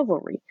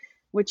chivalry,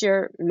 which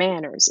are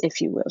manners,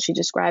 if you will. She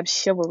describes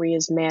chivalry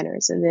as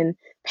manners. And then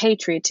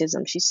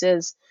patriotism. She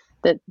says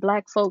that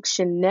Black folks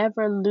should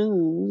never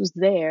lose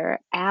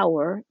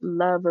our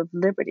love of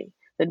liberty,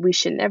 that we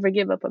should never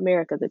give up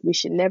America, that we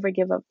should never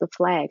give up the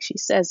flag. She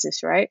says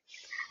this, right?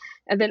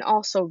 And then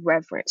also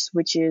reverence,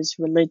 which is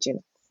religion.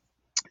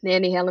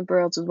 Nannie Helen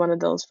Burroughs is one of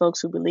those folks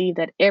who believe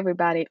that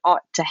everybody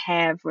ought to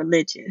have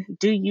religion.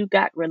 Do you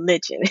got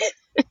religion?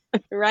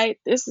 Right?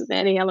 This is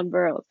Nannie Helen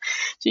Burroughs.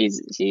 She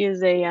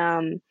is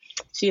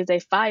a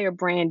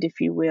firebrand,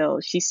 if you will.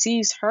 She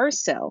sees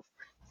herself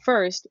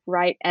first,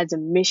 right, as a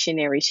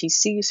missionary. She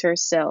sees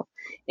herself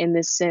in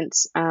this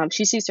sense.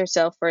 She sees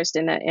herself first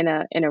in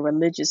a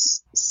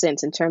religious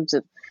sense, in terms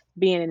of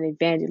being an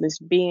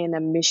evangelist, being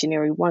a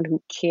missionary, one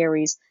who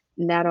carries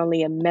not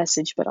only a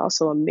message but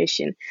also a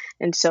mission.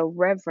 And so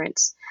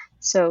reverence.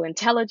 So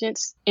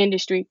intelligence,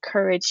 industry,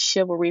 courage,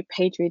 chivalry,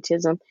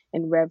 patriotism,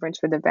 and reverence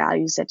were the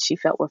values that she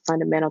felt were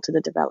fundamental to the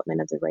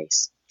development of the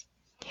race.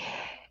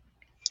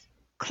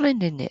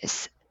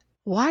 Cleanliness.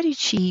 Why did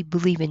she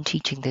believe in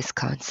teaching this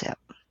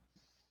concept?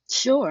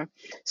 Sure.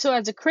 So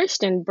as a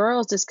Christian,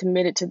 Burroughs is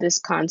committed to this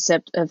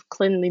concept of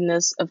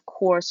cleanliness, of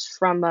course,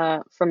 from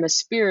a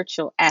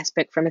spiritual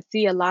aspect, from a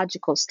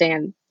theological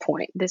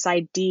standpoint. This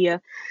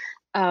idea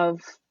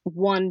of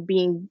one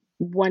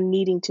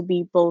needing to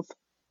be both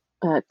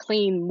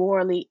clean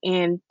morally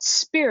and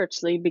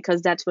spiritually,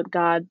 because that's what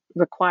God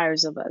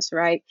requires of us,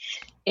 right?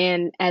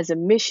 And as a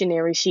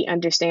missionary, she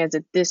understands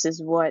that this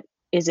is what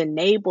is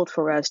enabled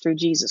for us through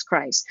Jesus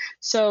Christ.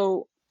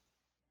 So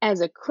as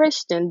a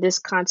Christian, this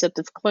concept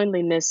of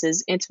cleanliness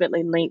is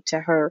intimately linked to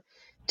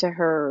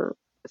her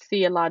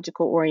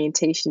theological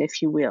orientation,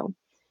 if you will.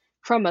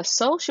 From a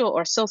social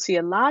or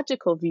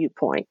sociological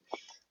viewpoint,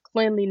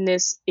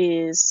 cleanliness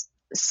is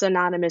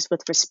synonymous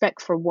with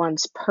respect for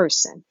one's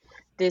person.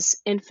 This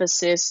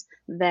emphasis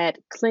that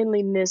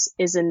cleanliness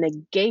is a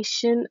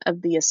negation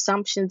of the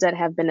assumptions that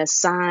have been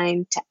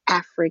assigned to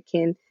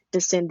African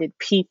descended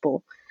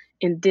people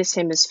in this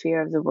hemisphere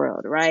of the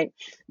world, right?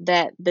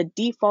 That the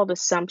default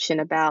assumption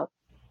about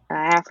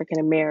African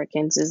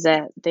Americans is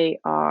that they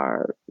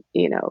are,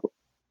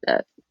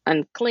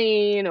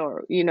 unclean,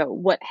 or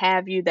what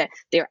have you, that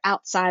they're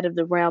outside of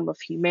the realm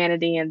of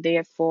humanity and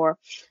therefore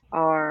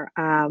are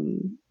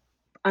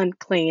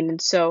unclean.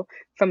 And so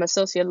from a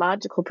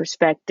sociological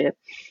perspective,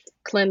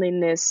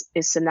 cleanliness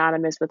is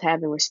synonymous with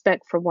having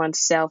respect for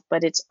oneself,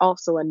 but it's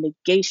also a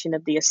negation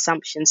of the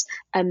assumptions,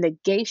 a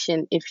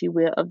negation, if you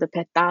will, of the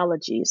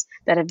pathologies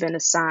that have been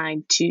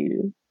assigned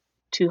to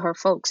her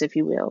folks, if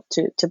you will,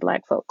 to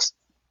Black folks.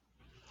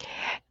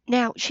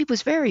 Now, she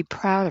was very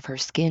proud of her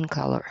skin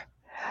color.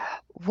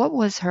 What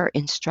was her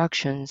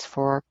instructions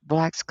for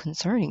Blacks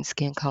concerning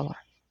skin color?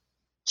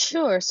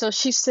 Sure. So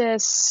she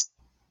says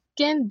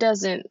skin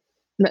doesn't,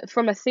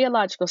 from a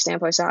theological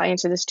standpoint, so I'll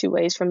answer this two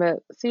ways. From a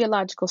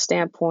theological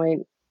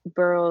standpoint,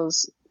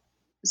 Burroughs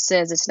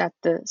says it's not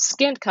the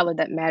skin color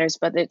that matters,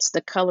 but it's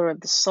the color of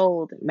the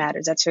soul that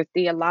matters. That's her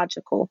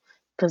theological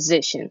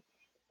position.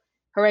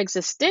 Her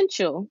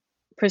existential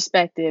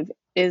perspective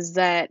is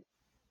that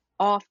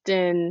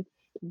often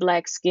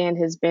Black skin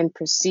has been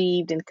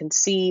perceived and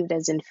conceived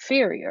as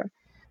inferior,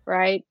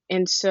 right?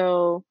 And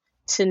so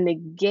to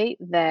negate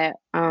that,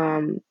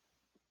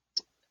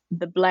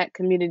 the Black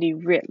community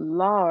writ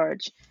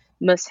large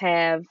must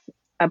have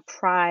a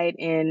pride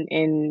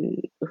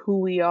in who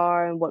we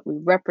are and what we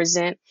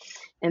represent,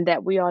 and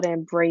that we ought to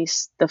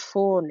embrace the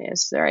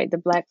fullness, right? The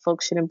Black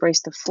folks should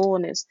embrace the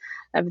fullness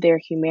of their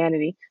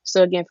humanity.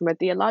 So again, from a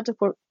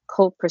theological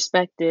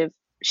perspective,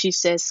 she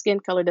says skin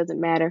color doesn't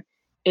matter.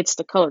 It's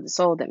the color of the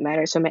soul that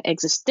matters. From an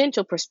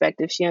existential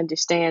perspective, she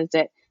understands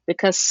that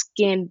because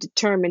skin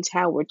determines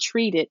how we're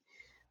treated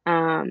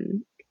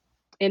in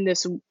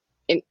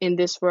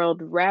this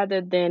world,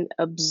 rather than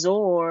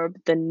absorb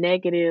the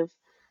negative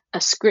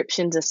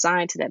ascriptions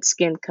assigned to that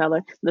skin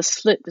color, let's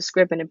flip the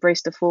script and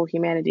embrace the full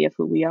humanity of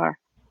who we are.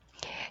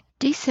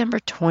 December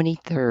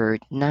 23rd,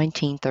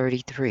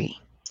 1933.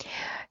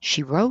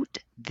 She wrote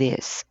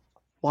this: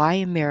 Why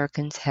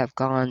Americans Have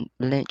Gone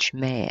Lynch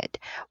Mad.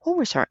 What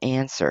was her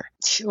answer?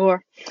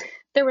 Sure.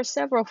 There were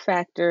several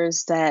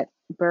factors that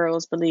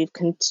Burroughs believed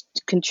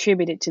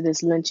contributed to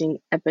this lynching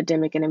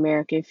epidemic in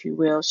America, if you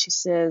will. She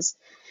says,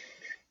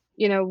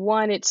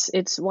 one,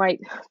 it's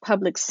white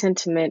public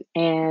sentiment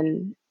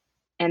and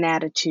an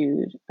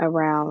attitude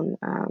around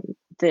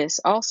this.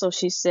 Also,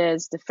 she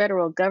says the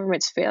federal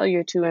government's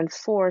failure to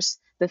enforce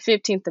the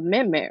 15th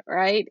Amendment,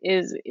 right,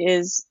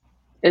 is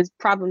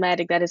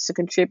problematic. That is a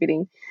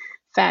contributing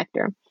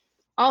factor.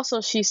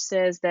 Also, she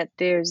says that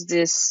there's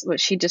this,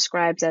 what she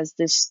describes as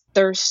this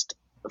thirst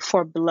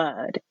for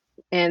blood.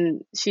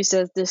 And she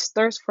says this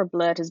thirst for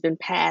blood has been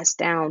passed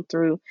down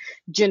through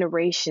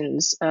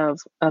generations of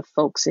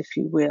folks, if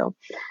you will.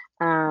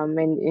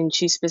 And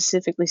she's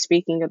specifically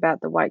speaking about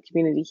the white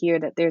community here,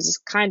 that there's this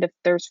kind of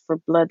thirst for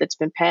blood that's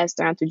been passed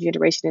down through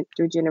generation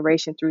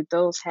through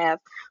those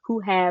who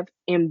have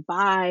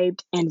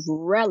imbibed and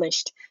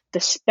relished the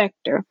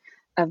specter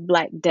of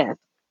Black death.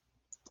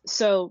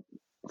 So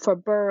for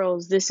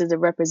Burroughs, this is a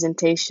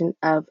representation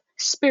of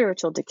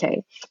spiritual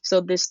decay.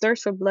 So this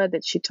thirst for blood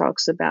that she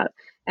talks about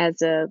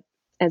as a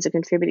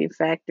contributing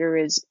factor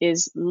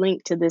is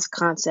linked to this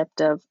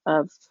concept of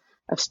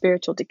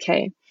spiritual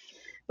decay.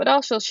 But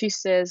also she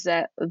says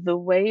that the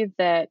way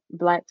that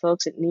Black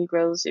folks and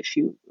Negroes,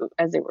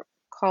 as they were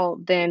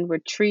called then, were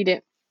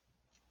treated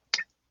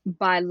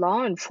by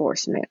law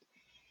enforcement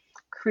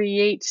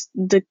creates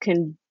the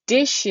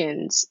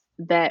conditions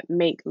that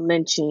make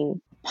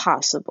lynching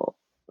possible,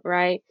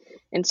 right?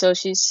 And so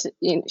she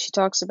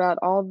talks about,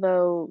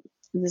 although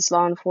this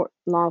law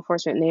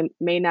enforcement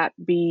may not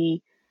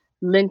be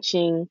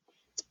lynching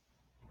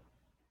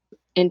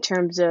in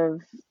terms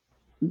of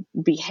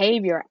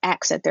behavior,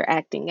 acts that they're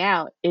acting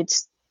out,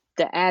 it's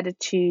the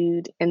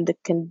attitude and the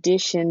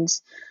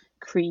conditions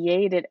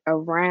created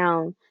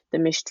around the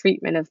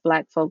mistreatment of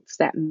Black folks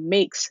that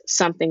makes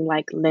something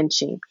like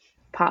lynching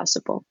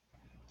possible.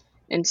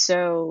 And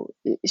so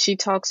she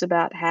talks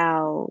about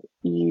how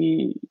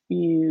we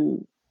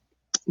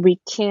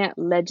can't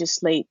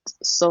legislate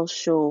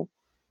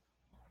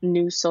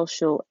new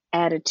social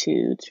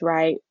attitudes,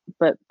 right?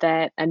 But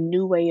that a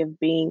new way of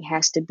being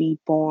has to be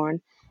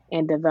born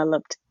and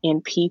developed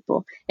in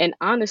people. And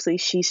honestly,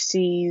 she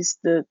sees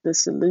the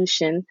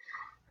solution,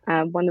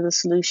 one of the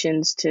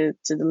solutions to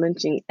the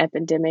lynching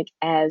epidemic,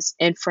 as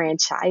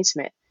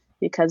enfranchisement,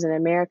 because in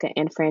America,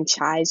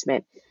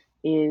 enfranchisement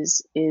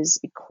is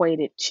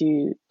equated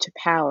to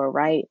power,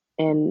 right?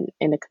 And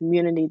in a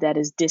community that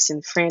is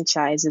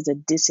disenfranchised is a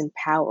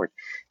disempowered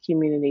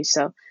community.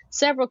 So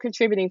several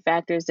contributing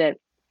factors that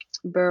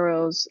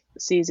Burroughs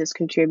sees as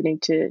contributing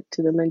to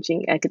the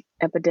lynching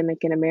epidemic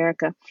in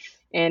America.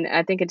 And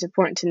I think it's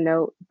important to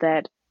note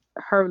that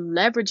her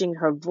leveraging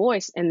her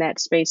voice in that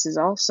space is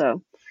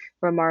also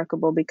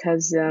remarkable,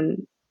 because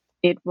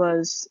it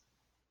was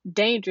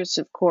dangerous,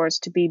 of course,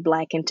 to be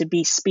Black and to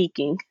be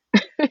speaking,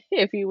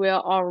 if you will,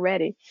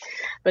 already,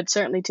 but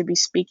certainly to be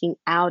speaking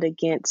out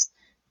against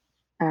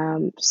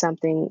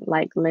something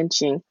like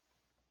lynching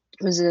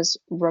was just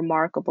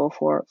remarkable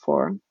for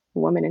a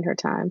woman in her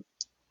time.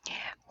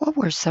 What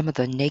were some of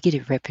the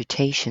negative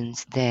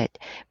reputations that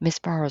Ms.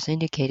 Burroughs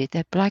indicated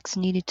that Blacks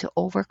needed to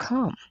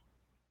overcome?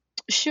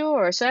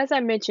 Sure. So as I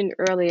mentioned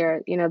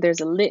earlier, there's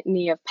a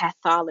litany of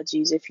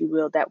pathologies, if you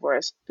will, that were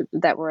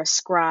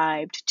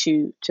ascribed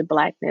to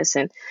Blackness.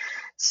 And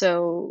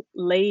so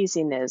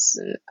laziness,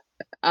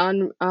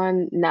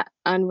 not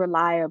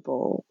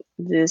unreliable,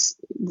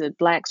 the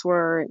Blacks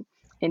were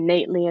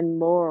innately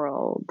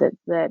immoral,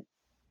 that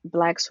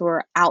Blacks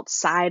were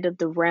outside of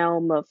the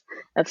realm of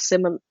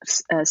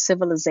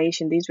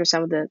civilization. These were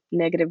some of the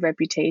negative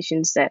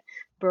reputations that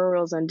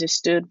Burroughs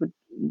understood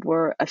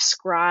were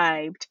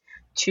ascribed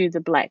to the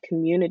Black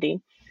community.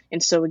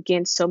 And so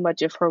again, so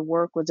much of her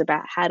work was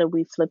about how do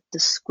we flip the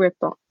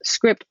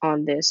script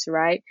on this,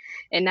 right?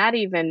 And not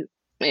even,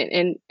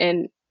 and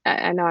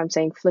I know I'm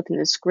saying flipping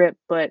the script,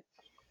 but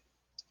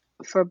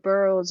for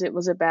Burroughs, it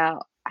was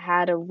about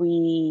how do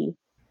we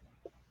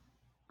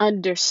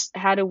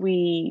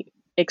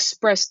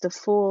express the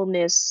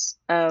fullness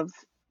of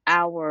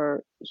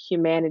our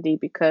humanity,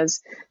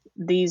 because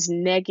these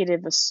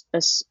negative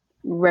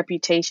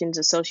reputations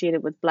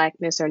associated with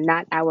Blackness are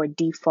not our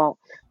default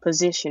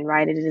position,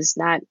 right? It is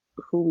not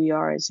who we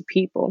are as a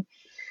people.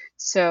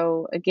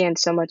 So again,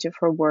 so much of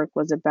her work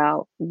was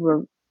about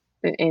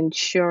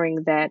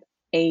ensuring that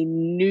a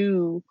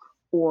new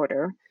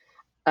order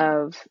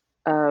of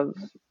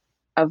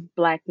of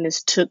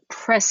Blackness took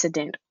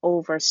precedent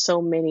over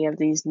so many of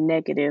these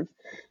negative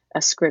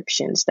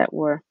ascriptions that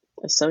were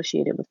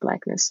associated with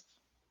Blackness.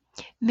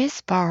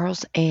 Miss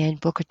Barnes and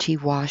Booker T.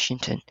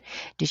 Washington,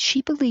 did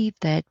she believe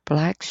that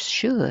blacks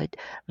should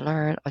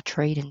learn a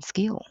trade and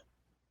skill?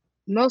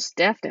 Most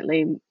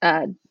definitely.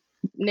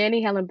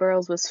 Nannie Helen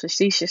Burroughs was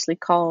facetiously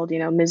called,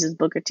 Mrs.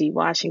 Booker T.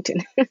 Washington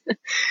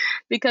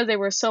because they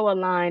were so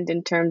aligned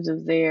in terms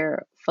of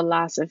their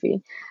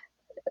philosophy.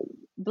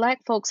 Black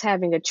folks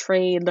having a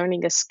trade,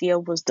 learning a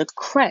skill was the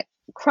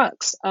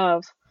crux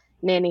of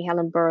Nannie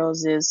Helen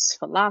Burroughs'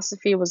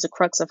 philosophy. It was the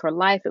crux of her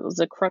life. It was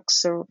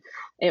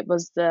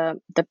the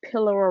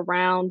pillar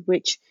around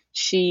which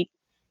she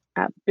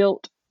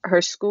built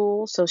her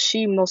school. So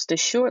she most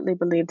assuredly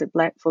believed that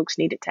Black folks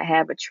needed to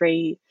have a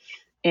trade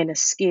and a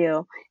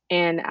skill.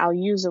 And I'll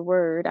use a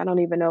word, I don't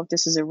even know if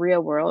this is a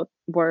real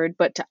word,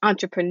 but to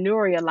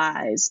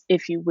entrepreneurialize,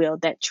 if you will,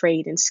 that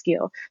trade and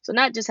skill. So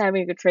not just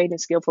having a trade and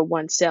skill for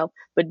oneself,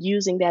 but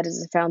using that as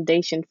a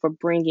foundation for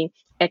bringing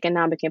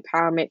economic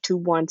empowerment to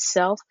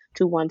oneself,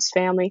 to one's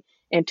family,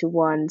 and to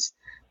one's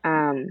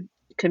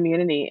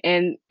community.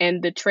 And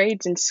the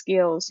trades and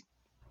skills,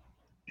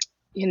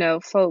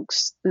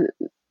 folks,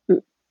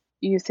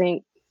 you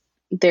think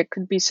there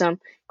could be some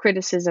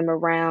criticism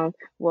around,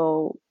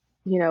 well,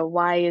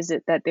 why is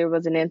it that there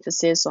was an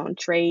emphasis on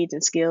trades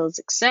and skills,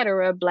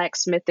 etc.,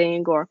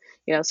 blacksmithing, or,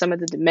 some of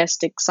the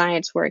domestic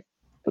science work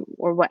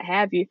or what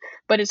have you,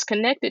 but it's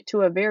connected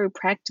to a very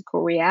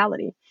practical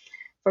reality.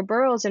 For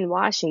Burroughs and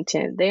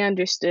Washington, they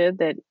understood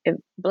that if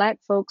Black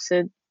folks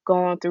had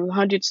gone through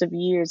hundreds of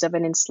years of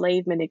an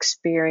enslavement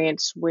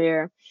experience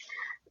where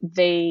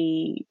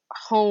they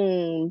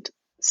honed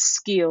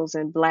skills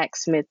in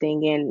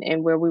blacksmithing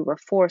and where we were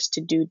forced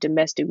to do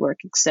domestic work,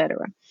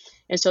 etc.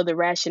 And so the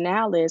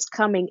rationale is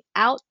coming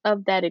out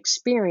of that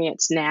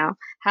experience now,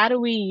 how do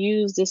we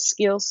use this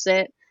skill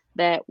set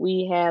that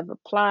we have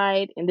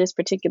applied in this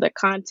particular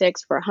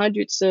context for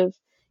hundreds of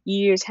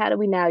years? How do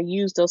we now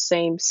use those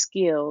same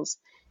skills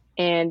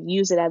and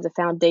use it as a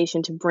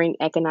foundation to bring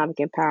economic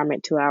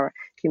empowerment to our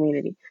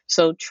community?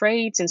 So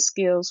trades and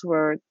skills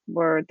were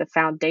the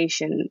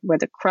foundation, were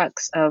the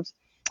crux of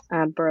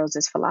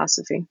Burroughs'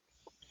 philosophy.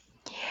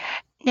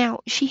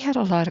 Now, she had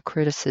a lot of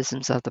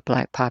criticisms of the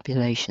Black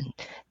population.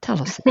 Tell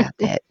us about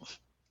that.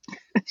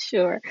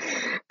 Sure.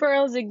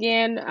 Burroughs,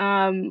 again,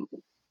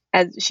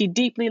 as she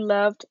deeply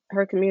loved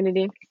her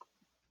community,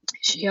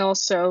 she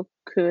also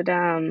did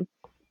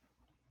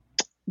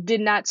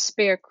not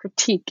spare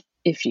critique,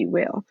 if you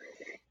will.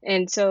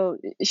 And so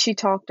she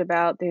talked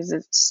about, there's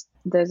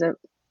a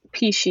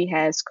piece she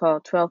has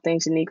called 12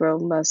 Things a Negro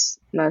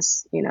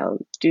must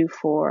do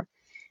for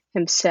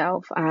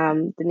himself.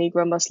 The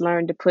Negro must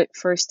learn to put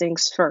first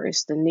things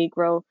first. The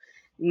Negro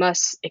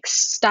must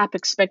stop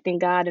expecting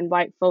God and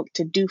white folk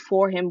to do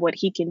for him what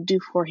he can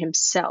do for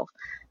himself.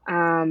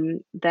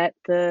 That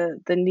the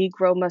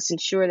Negro must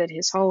ensure that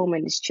his home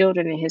and his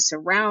children and his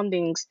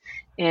surroundings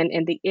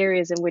and the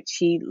areas in which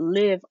he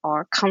live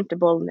are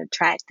comfortable and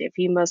attractive.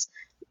 He must,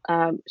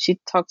 she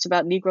talks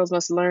about Negroes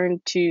must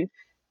learn to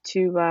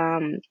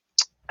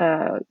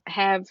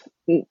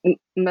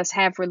must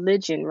have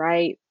religion,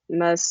 right?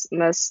 Must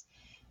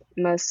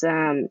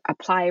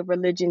apply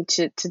religion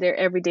to their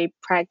everyday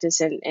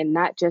practice and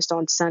not just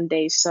on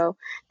Sundays. So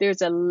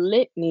there's a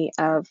litany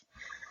of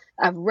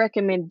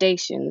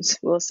recommendations,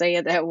 we'll say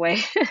it that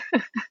way,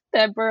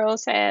 that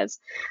Burroughs has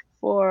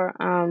for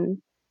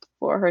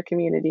her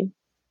community.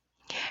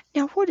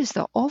 Now, what is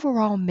the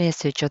overall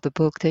message of the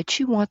book that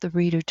you want the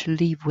reader to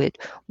leave with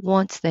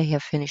once they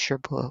have finished your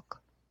book?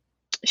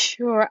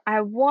 Sure.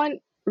 I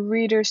want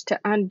readers to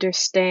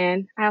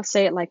understand, I'll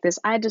say it like this.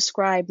 I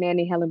describe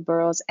Nannie Helen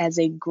Burroughs as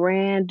a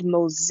grand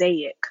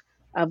mosaic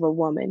of a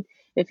woman.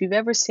 If you've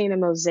ever seen a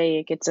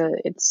mosaic, it's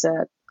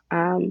a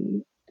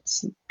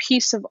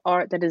piece of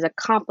art that is a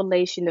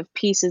compilation of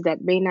pieces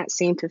that may not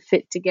seem to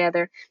fit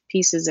together.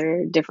 Pieces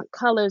are different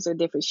colors or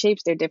different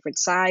shapes, they're different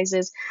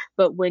sizes.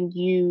 But when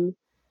you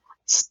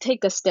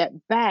take a step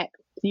back,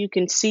 you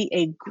can see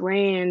a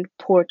grand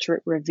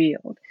portrait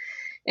revealed.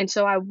 And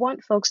so I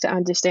want folks to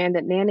understand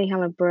that Nannie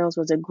Helen Burroughs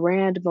was a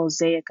grand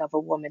mosaic of a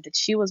woman, that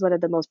she was one of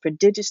the most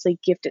prodigiously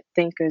gifted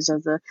thinkers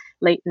of the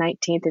late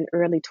 19th and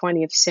early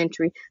 20th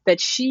century,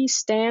 that she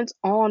stands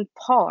on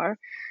par,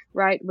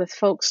 right, with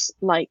folks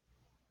like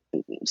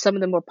some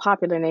of the more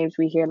popular names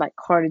we hear, like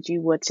Carter G.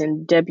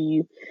 Woodson,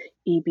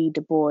 W.E.B.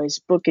 Du Bois,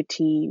 Booker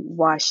T.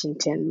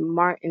 Washington,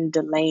 Martin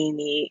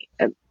Delany,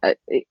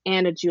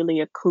 Anna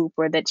Julia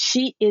Cooper, that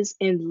she is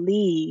in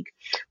league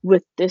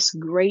with this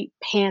great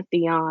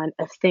pantheon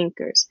of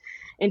thinkers.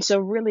 And so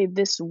really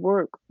this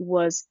work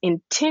was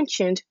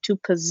intentioned to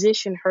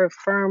position her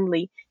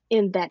firmly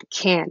in that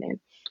canon,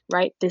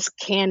 right? This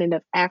canon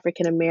of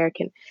African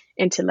American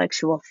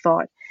intellectual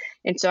thought.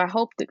 And so I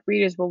hope that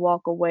readers will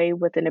walk away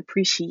with an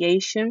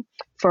appreciation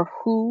for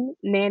who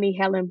Nannie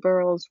Helen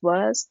Burroughs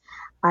was.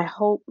 I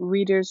hope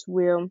readers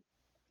will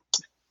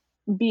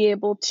be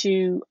able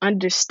to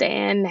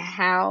understand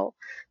how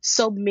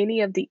so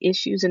many of the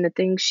issues and the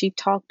things she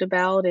talked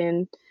about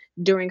and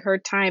during her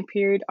time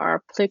period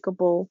are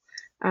applicable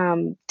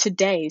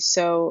today.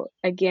 So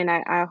again,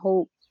 I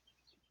hope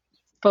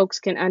folks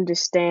can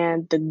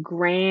understand the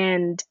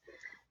grand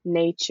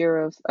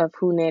nature of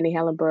who Nannie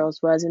Helen Burroughs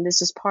was. And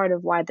this is part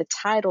of why the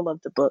title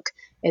of the book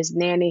is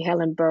Nannie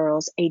Helen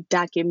Burroughs, a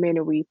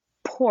documentary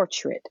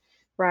portrait,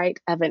 right,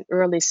 of an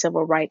early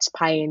civil rights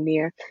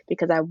pioneer,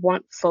 because I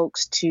want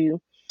folks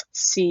to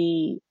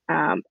see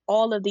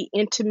all of the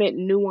intimate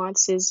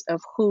nuances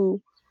of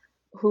who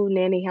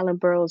Nannie Helen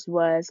Burroughs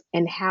was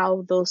and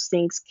how those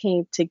things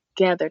came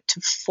together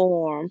to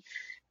form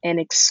an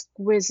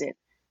exquisite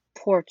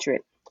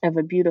portrait of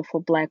a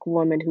beautiful Black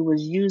woman who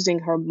was using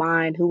her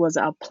mind, who was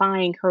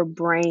applying her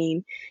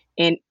brain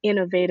in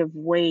innovative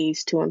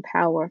ways to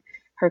empower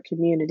her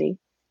community.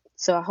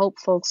 So I hope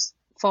folks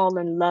fall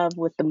in love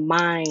with the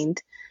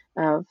mind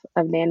of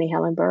Nannie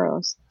Helen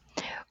Burroughs.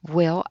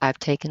 Well, I've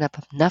taken up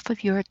enough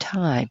of your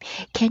time.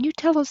 Can you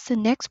tell us the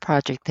next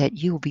project that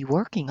you'll be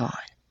working on?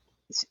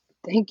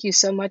 Thank you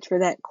so much for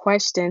that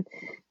question.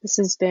 This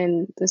has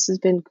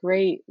been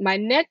great. My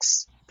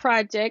next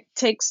project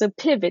takes a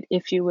pivot,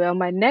 if you will.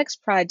 My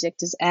next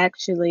project is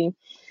actually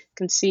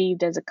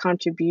conceived as a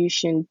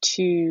contribution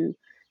to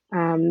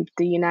the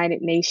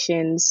United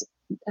Nations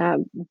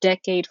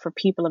Decade for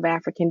People of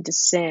African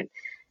Descent.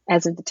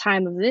 As of the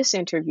time of this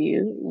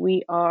interview,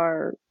 we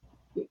are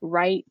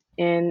right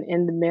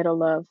in the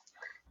middle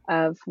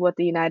of what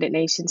the United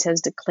Nations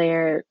has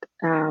declared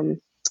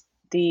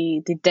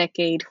the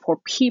decade for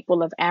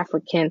people of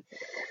African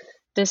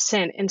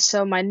descent. And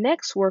so my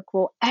next work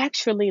will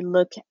actually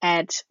look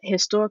at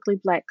historically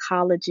Black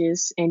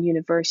colleges and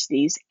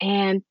universities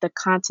and the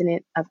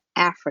continent of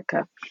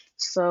Africa.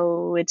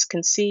 So it's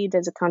conceived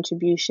as a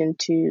contribution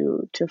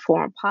to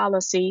foreign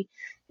policy.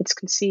 It's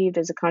conceived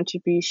as a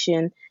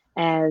contribution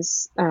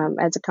as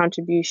a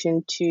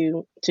contribution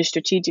to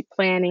strategic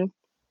planning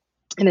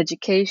and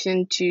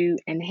education, to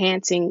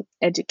enhancing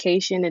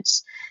education.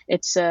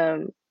 It's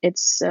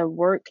a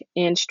work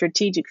in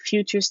strategic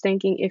futures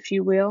thinking, if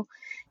you will.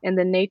 And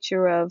the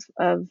nature of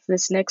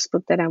this next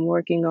book that I'm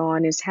working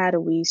on is how do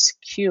we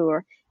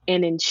secure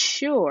and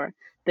ensure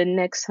the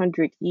next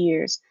 100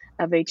 years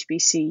of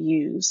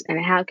HBCUs,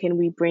 and how can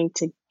we bring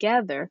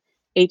together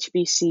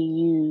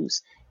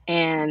HBCUs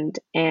and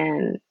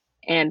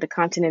the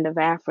continent of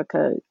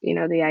Africa,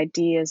 the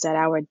ideas that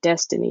our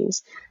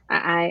destinies.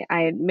 I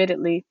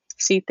admittedly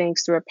see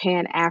things through a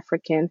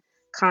Pan-African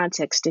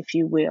context, if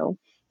you will.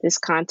 This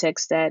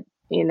context that,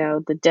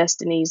 the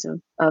destinies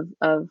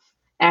of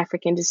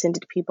African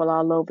descended people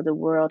all over the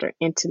world are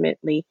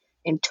intimately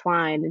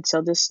entwined. And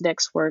so this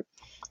next work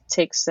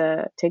takes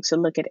a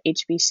look at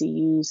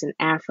HBCUs in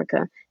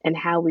Africa and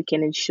how we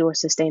can ensure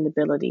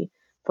sustainability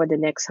for the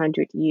next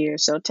 100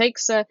 years. So it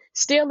takes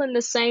still in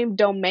the same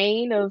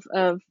domain of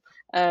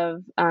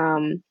the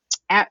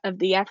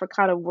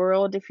Africana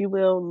world, if you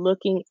will,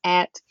 looking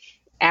at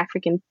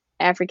African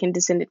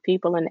descended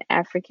people and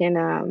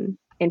African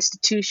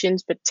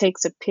institutions, but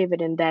takes a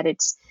pivot in that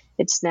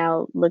it's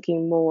now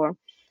looking more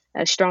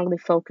strongly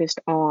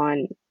focused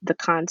on the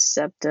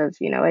concept of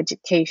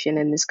education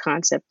and this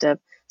concept of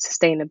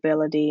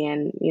sustainability,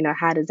 and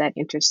how does that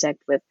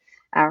intersect with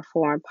our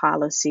foreign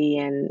policy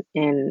and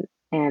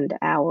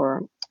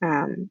our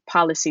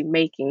policy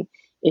making,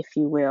 if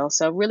you will.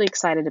 So really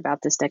excited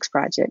about this next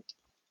project.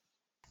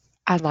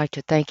 I'd like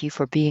to thank you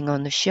for being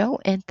on the show,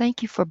 and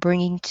thank you for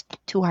bringing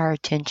to our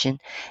attention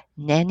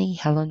Nannie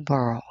Helen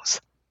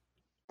Burroughs.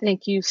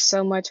 Thank you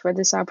so much for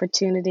this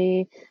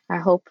opportunity. I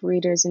hope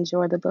readers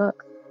enjoy the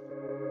book.